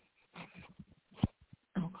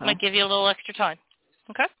 Okay. Might give you a little extra time.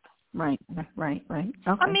 Okay? Right. Okay.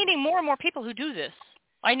 I'm meeting more and more people who do this.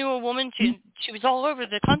 I knew a woman, she was all over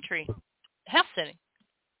the country, house sitting.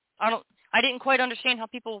 I didn't quite understand how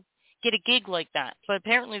people get a gig like that, but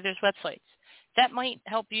apparently there's websites. That might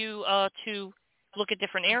help you to look at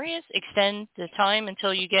different areas, extend the time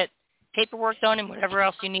until you get paperwork done and whatever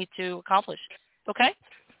else you need to accomplish. Okay?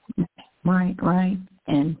 Right.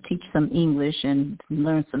 And teach some English and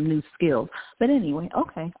learn some new skills. But anyway,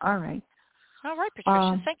 okay. All right. All right,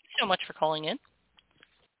 Patricia. Thank you so much for calling in.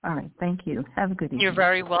 All right. Thank you. Have a good evening. You're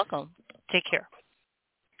very welcome. Take care.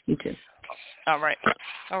 You too. All right.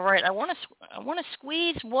 I want to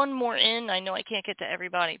squeeze one more in. I know I can't get to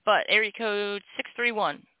everybody, but area code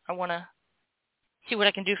 631. I want to see what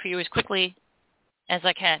I can do for you as quickly as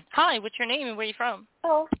I can. Hi, what's your name and where are you from?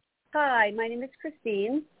 Oh, hi. My name is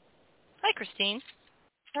Christine. Hi, Christine.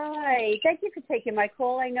 Hi. Thank you for taking my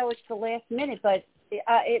call. I know it's the last minute, but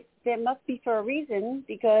there must be for a reason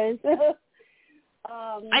because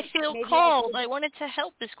I feel called. I wanted to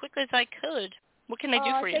help as quickly as I could. What can I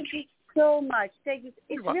do for you? so much. Thank you.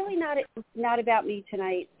 It's really not about me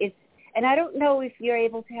tonight. And I don't know if you're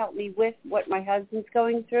able to help me with what my husband's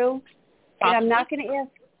going through. And I'm not going to ask.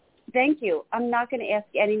 Thank you. I'm not going to ask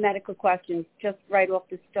any medical questions just right off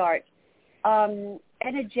the start.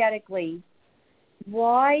 Energetically,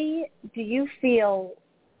 why do you feel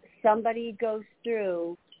somebody goes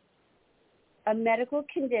through a medical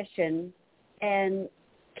condition and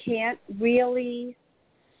can't really,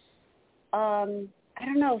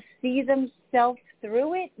 see themselves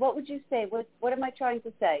through it? What would you say? What am I trying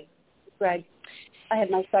to say, Greg? I have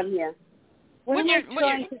my son here. What am I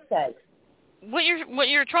trying to say? What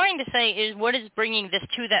you're trying to say is what is bringing this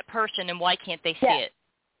to that person and why can't they see it?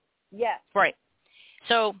 Yes. Right.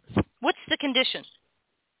 So what's the condition?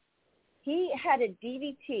 He had a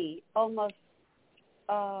DVT almost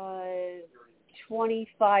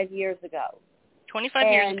 25 years ago.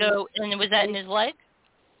 25 years ago, and was that in his leg?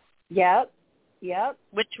 Yep.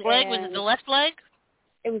 Which leg? Was it the left leg?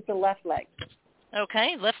 It was the left leg.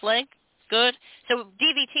 Okay, left leg. Good. So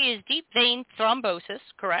DVT is deep vein thrombosis,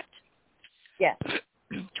 correct? Yes.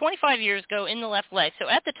 25 years ago in the left leg. So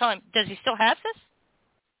at the time, does he still have this?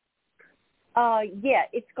 Yeah,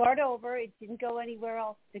 it scarred over. It didn't go anywhere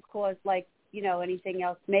else to cause, anything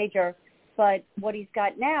else major. But what he's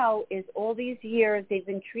got now is all these years they've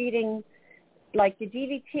been treating, like the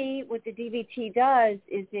DVT. What the DVT does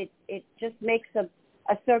is it just makes a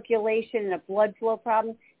circulation and a blood flow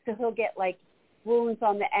problem. So he'll get, wounds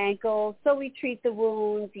on the ankle. So we treat the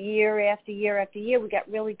wounds year after year after year. We got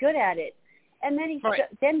really good at it. And then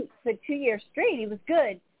then for 2 years straight, he was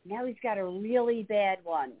good. Now he's got a really bad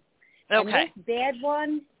one. Okay. And this bad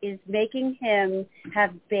one is making him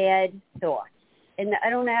have bad thoughts. And I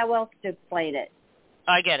don't know how else to explain it.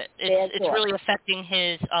 I get it. It's really affecting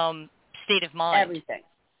his state of mind. Everything.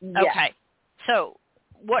 Yeah. Okay. So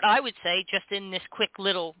what I would say, just in this quick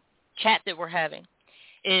little chat that we're having,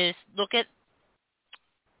 is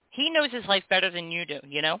he knows his life better than you do,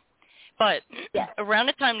 But around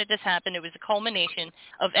the time that this happened, it was a culmination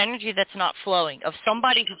of energy that's not flowing, of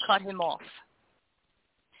somebody who cut him off.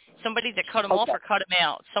 Somebody that cut him off or cut him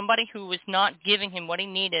out. Somebody who was not giving him what he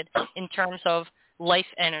needed in terms of life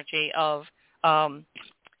energy, of,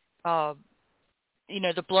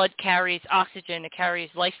 the blood carries oxygen, it carries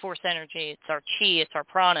life force energy, it's our chi, it's our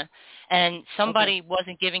prana, and somebody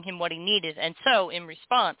wasn't giving him what he needed. And so, in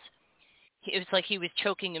response, it was like he was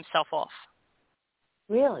choking himself off.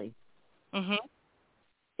 Really? Mm-hmm.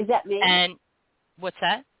 Is that me? And what's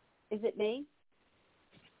that? Is it me?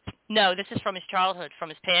 No, this is from his childhood, from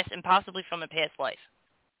his past, and possibly from a past life.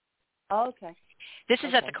 Oh, okay. This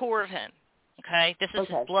is at the core of him, okay? This is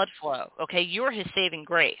his blood flow, okay? You're his saving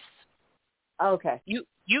grace. Okay.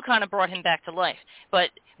 You kind of brought him back to life.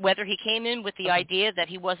 But whether he came in with the idea that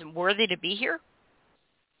he wasn't worthy to be here,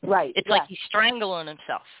 right? It's like he's strangling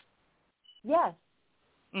himself. Yes.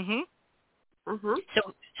 Mhm. Uh-huh.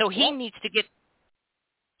 So he needs to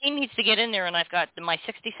get in there, and I've got my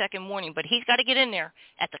 60-second warning, but he's got to get in there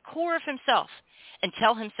at the core of himself and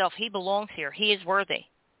tell himself he belongs here. He is worthy.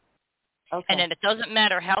 Okay. And then it doesn't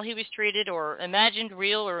matter how he was treated or imagined,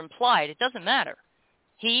 real, or implied. It doesn't matter.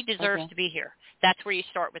 He deserves to be here. That's where you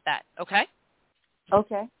start with that, okay?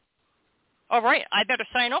 Okay. All right. I better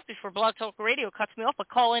sign off before Blog Talk Radio cuts me off, but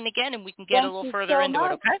call in again, and we can get a little further into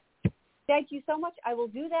it, okay? Thank you so much. I will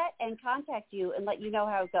do that and contact you and let you know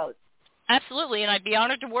how it goes. Absolutely, and I'd be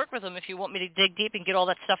honored to work with him if you want me to dig deep and get all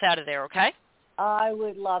that stuff out of there, okay? I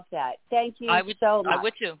would love that. Thank you so much. I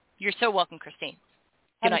would too. You're so welcome, Christine.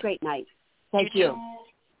 Have a great night. Thank you.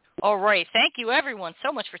 All right. Thank you, everyone,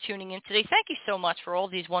 so much for tuning in today. Thank you so much for all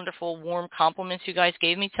these wonderful, warm compliments you guys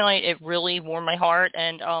gave me tonight. It really warmed my heart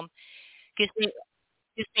and gives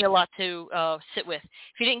me a lot to sit with.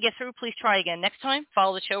 If you didn't get through, please try again next time.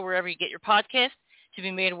 Follow the show wherever you get your podcast to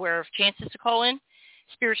be made aware of chances to call in.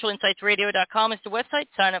 SpiritualInsightsRadio.com is the website.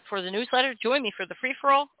 Sign up for the newsletter. Join me for the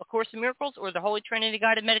free-for-all, A Course in Miracles, or the Holy Trinity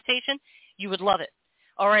Guided Meditation. You would love it.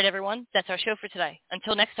 All right, everyone. That's our show for today.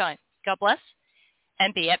 Until next time, God bless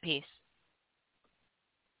and be at peace.